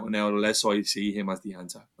think about it now, the less I see him as the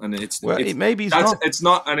answer. And maybe he's not. It's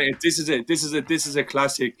not. And this is a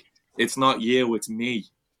classic. It's not you, it's me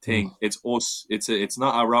thing. It's us. It's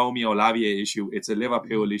not a Romeo Lavia issue. It's a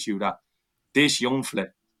Liverpool issue that this young fella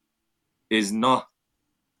is not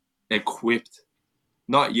equipped,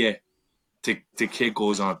 not yet, to kick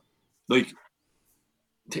goes on. Like,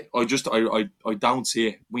 I don't see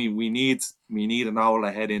it. We need an owl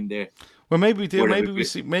ahead in there. Well, maybe we do. Maybe we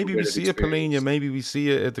see a Palhinha. Maybe we see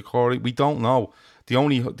it at the Corey. We don't know. The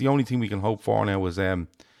only thing we can hope for now is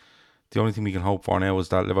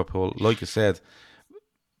that Liverpool, like I said,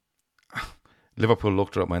 Liverpool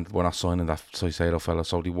looked at it and went, we're not signing that Caicedo fella,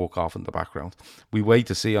 so they walk off in the background. We wait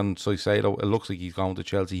to see on Caicedo. It looks like he's going to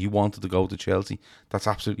Chelsea. He wanted to go to Chelsea. That's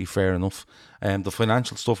absolutely fair enough. The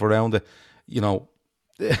financial stuff around it,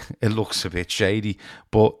 it looks a bit shady.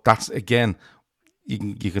 But that's, again,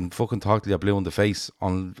 you can fucking talk to your blue in the face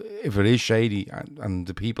on if it is shady and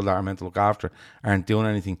the people that are meant to look after aren't doing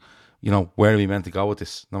anything. Where are we meant to go with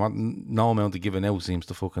this? No amount of giving out seems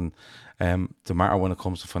to fucking to matter when it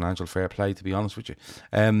comes to financial fair play, to be honest with you.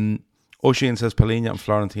 Ocean says Palhinha and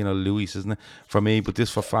Florentino Luis, isn't it? For me, but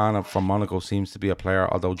this Fofana from Monaco seems to be a player,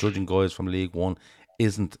 although judging guys from League One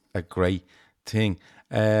isn't a great thing.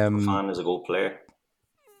 Fofana's a good player.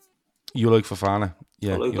 You like Fofana?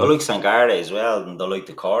 Yeah. I like Sangare as well, and I like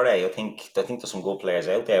Decore. I think there's some good players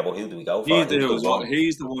out there, but who do we go for?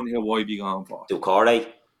 He's the one who I be going for. Decore?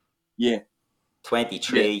 Yeah.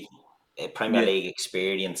 23, Premier League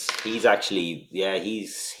experience. He's actually,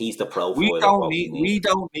 he's the profile. We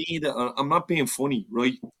don't need. I'm not being funny,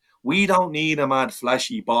 right? We don't need a mad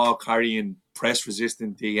flashy ball carrying press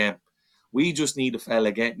resistant DM. We just need a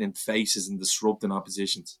fella getting in faces and disrupting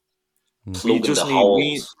oppositions. We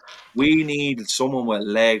need someone with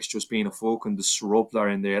legs just being a fucking disruptor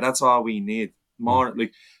in there. That's all we need. More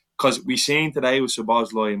because we seen today with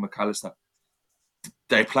Szoboszlai and McAllister.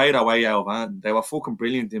 They played their way out of hand. They were fucking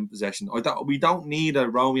brilliant in possession. We don't need a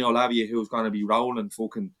Romeo Lavia who's going to be rolling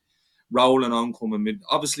oncoming mid.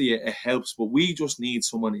 Obviously, it helps, but we just need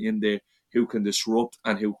someone in there who can disrupt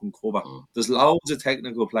and who can cover. There's loads of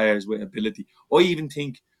technical players with ability. I even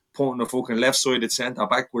think putting a fucking left-sided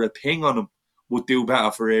centre-back with a ping on him would do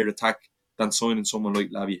better for air attack than signing someone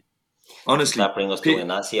like Lavia. Honestly. That brings us to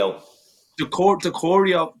Inacio. Decore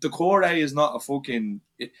is not a fucking...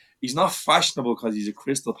 He's not fashionable because he's a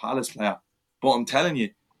Crystal Palace player. But I'm telling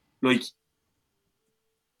you,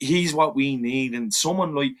 he's what we need. And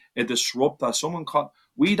someone like a disruptor,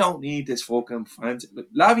 we don't need this fucking fancy...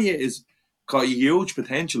 Lavia is got a huge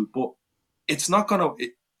potential, but it's not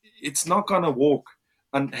gonna work.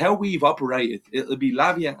 And how we've operated, it'll be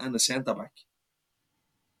Lavia and the centre-back.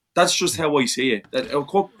 That's just how I see it.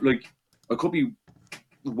 I could be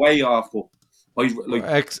way off, but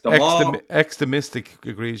the Mystic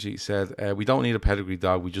agrees. He said, we don't need a pedigree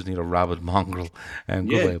dog, we just need a rabid mongrel. Good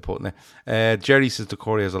way of putting it. Jerry says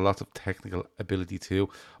Decore has a lot of technical ability too,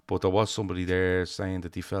 but there was somebody there saying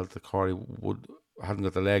that he felt Decore hadn't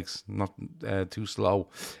got the legs, not too slow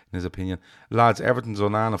in his opinion. Lads, Everton's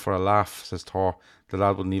Onana for a laugh, says Thor. The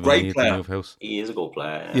lad wouldn't even need to move house. He is a good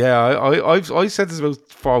player. I said this about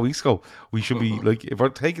 4 weeks ago. We should be if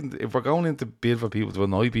we're going into bid for people to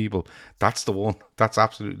annoy people, that's the one. That's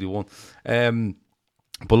absolutely the one.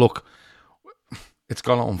 But look, it's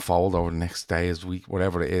gonna unfold over the next days, week,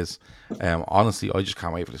 whatever it is. Honestly, I just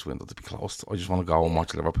can't wait for this window to be closed. I just want to go and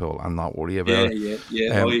watch Liverpool and not worry about it.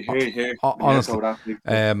 Here. Honestly,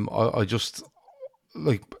 I just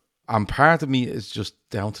and part of me is just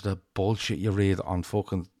down to the bullshit you read on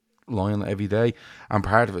fucking line every day, and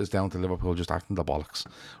part of it is down to Liverpool just acting the bollocks.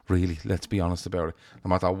 Really, let's be honest about it. No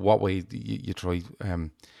matter what way you try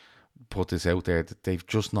put this out there, they've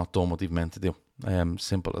just not done what they've meant to do.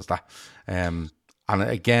 Simple as that. And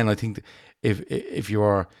again, I think if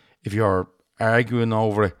you're arguing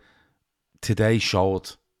over it, today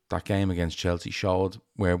showed, that game against Chelsea showed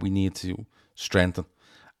where we need to strengthen.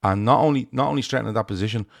 And not only strengthen that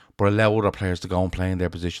position, but allow other players to go and play in their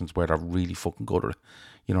positions where they're really fucking good at it.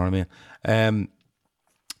 You know what I mean?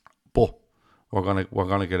 But we're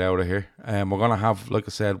gonna get out of here. We're gonna have, like I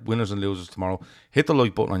said, winners and losers tomorrow. Hit the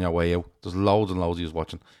like button on your way out. There's loads and loads of you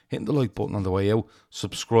watching. Hitting the like button on the way out.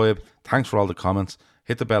 Subscribe. Thanks for all the comments.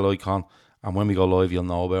 Hit the bell icon, and when we go live, you'll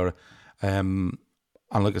know about it. And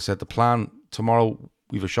like I said, the plan tomorrow.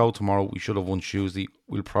 We've a show tomorrow. We should have one Tuesday.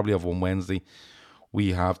 We'll probably have one Wednesday.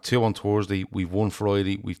 We have 2 on Thursday, we've 1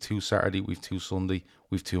 Friday, we've 2 Saturday, we've 2 Sunday,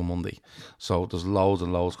 we've 2 Monday. So there's loads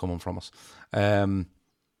and loads coming from us. That's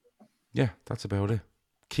about it.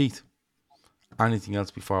 Keith, anything else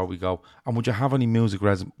before we go? And would you have any music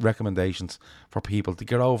recommendations for people to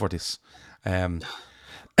get over this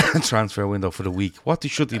transfer window for the week? What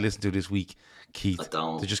should they listen to this week, Keith,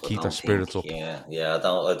 to just keep their spirits up?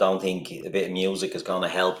 I don't think a bit of music is going to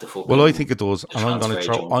help the football. Well, I think it does, and I'm going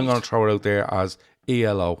to throw it out there as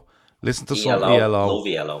ELO. Listen to some ELO. Love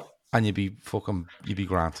ELO. And you'd be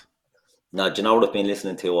grand. Now, do you know what I've been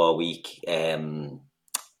listening to all week?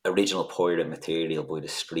 Original Pirate Material by The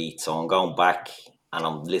Street. So I'm going back and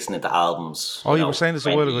I'm listening to albums. Oh, you were saying this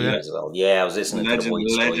a while ago, yeah? Yeah, I was listening to the White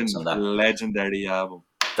Stripes and that. Legendary album.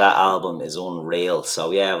 That album is unreal. So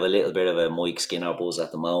yeah, I have a little bit of a Mike Skinner buzz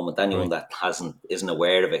at the moment. Anyone that isn't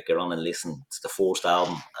aware of it, get on and listen. It's the first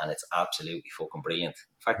album, and it's absolutely fucking brilliant.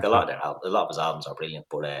 In fact, a lot of his albums are brilliant,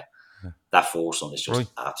 but that first one is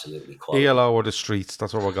just absolutely quality. ELO or the streets,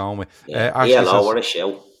 that's what we're going with. Yeah, ELO, what a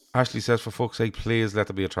show. Ashley says, for fuck's sake, please let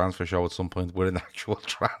there be a transfer show at some point with an actual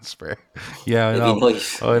transfer. Yeah, I know. It'd be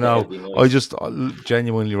nice. I know. It'd be nice. I just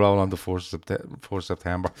genuinely roll on the 4th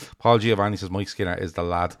September. Paul Giovanni says Mike Skinner is the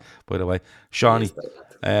lad, by the way. Shawnee,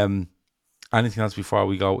 anything else before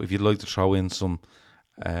we go? If you'd like to throw in some,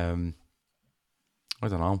 I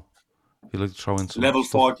don't know. If you'd like to throw in some level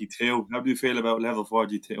stuff. 42. How do you feel about level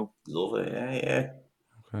 42? Love it, yeah.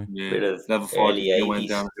 Okay. Yeah, bit of level 42 went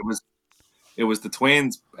down. It was the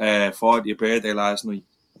twins' 40th birthday last night.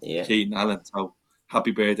 Yeah. Keaton Allen. So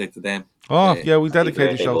happy birthday to them. Oh, yeah, we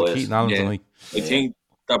dedicated the show to Keaton Allen tonight. I think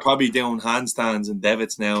they're probably doing handstands and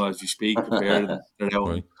Devitt's now as we speak. They're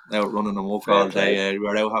out running them up all day.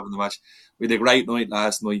 We're out having the match. We had a great night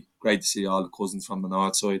last night. Great to see all the cousins from the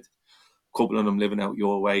north side. A couple of them living out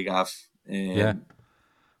your way, Gav. Yeah,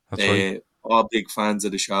 that's right. All big fans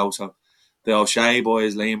of the show. So the O'Shea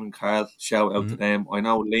boys, Liam and Carl, shout out to them. I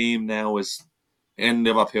know Liam now is in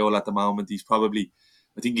Liverpool at the moment.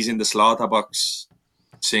 I think he's in the slaughter box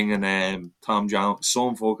singing Tom Jones.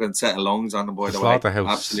 Some fucking set of lungs on the boy. Slaughterhouse.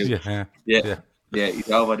 Absolutely. Yeah, he's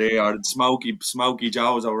over there. Or Smoky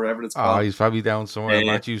Joe's or wherever it's called. He's probably down somewhere on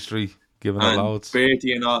Matthew Street giving it loads.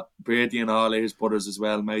 Bertie and all his brothers as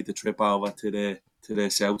well made the trip over to the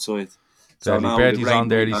south side. So Bertie's on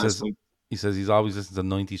there. He says he's always listened to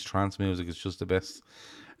 90s trance music. It's just the best.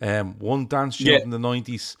 One dance tune in the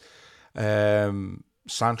 90s,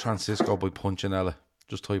 San Francisco by Punchinella.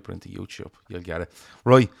 Just type it into YouTube. You'll get it.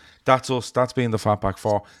 Right, that's us. That's been the Fatback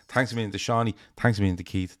 4. Thanks a million to Shawnee. Thanks a million to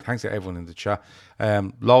Keith. Thanks to everyone in the chat.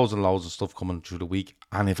 Loads and loads of stuff coming through the week.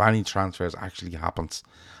 And if any transfers actually happens,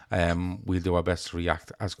 we'll do our best to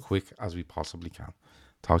react as quick as we possibly can.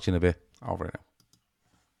 Talk to you in a bit. Over now.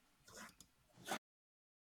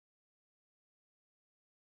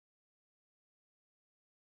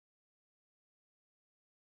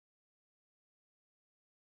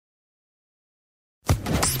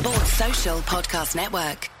 Sports Social Podcast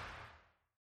Network.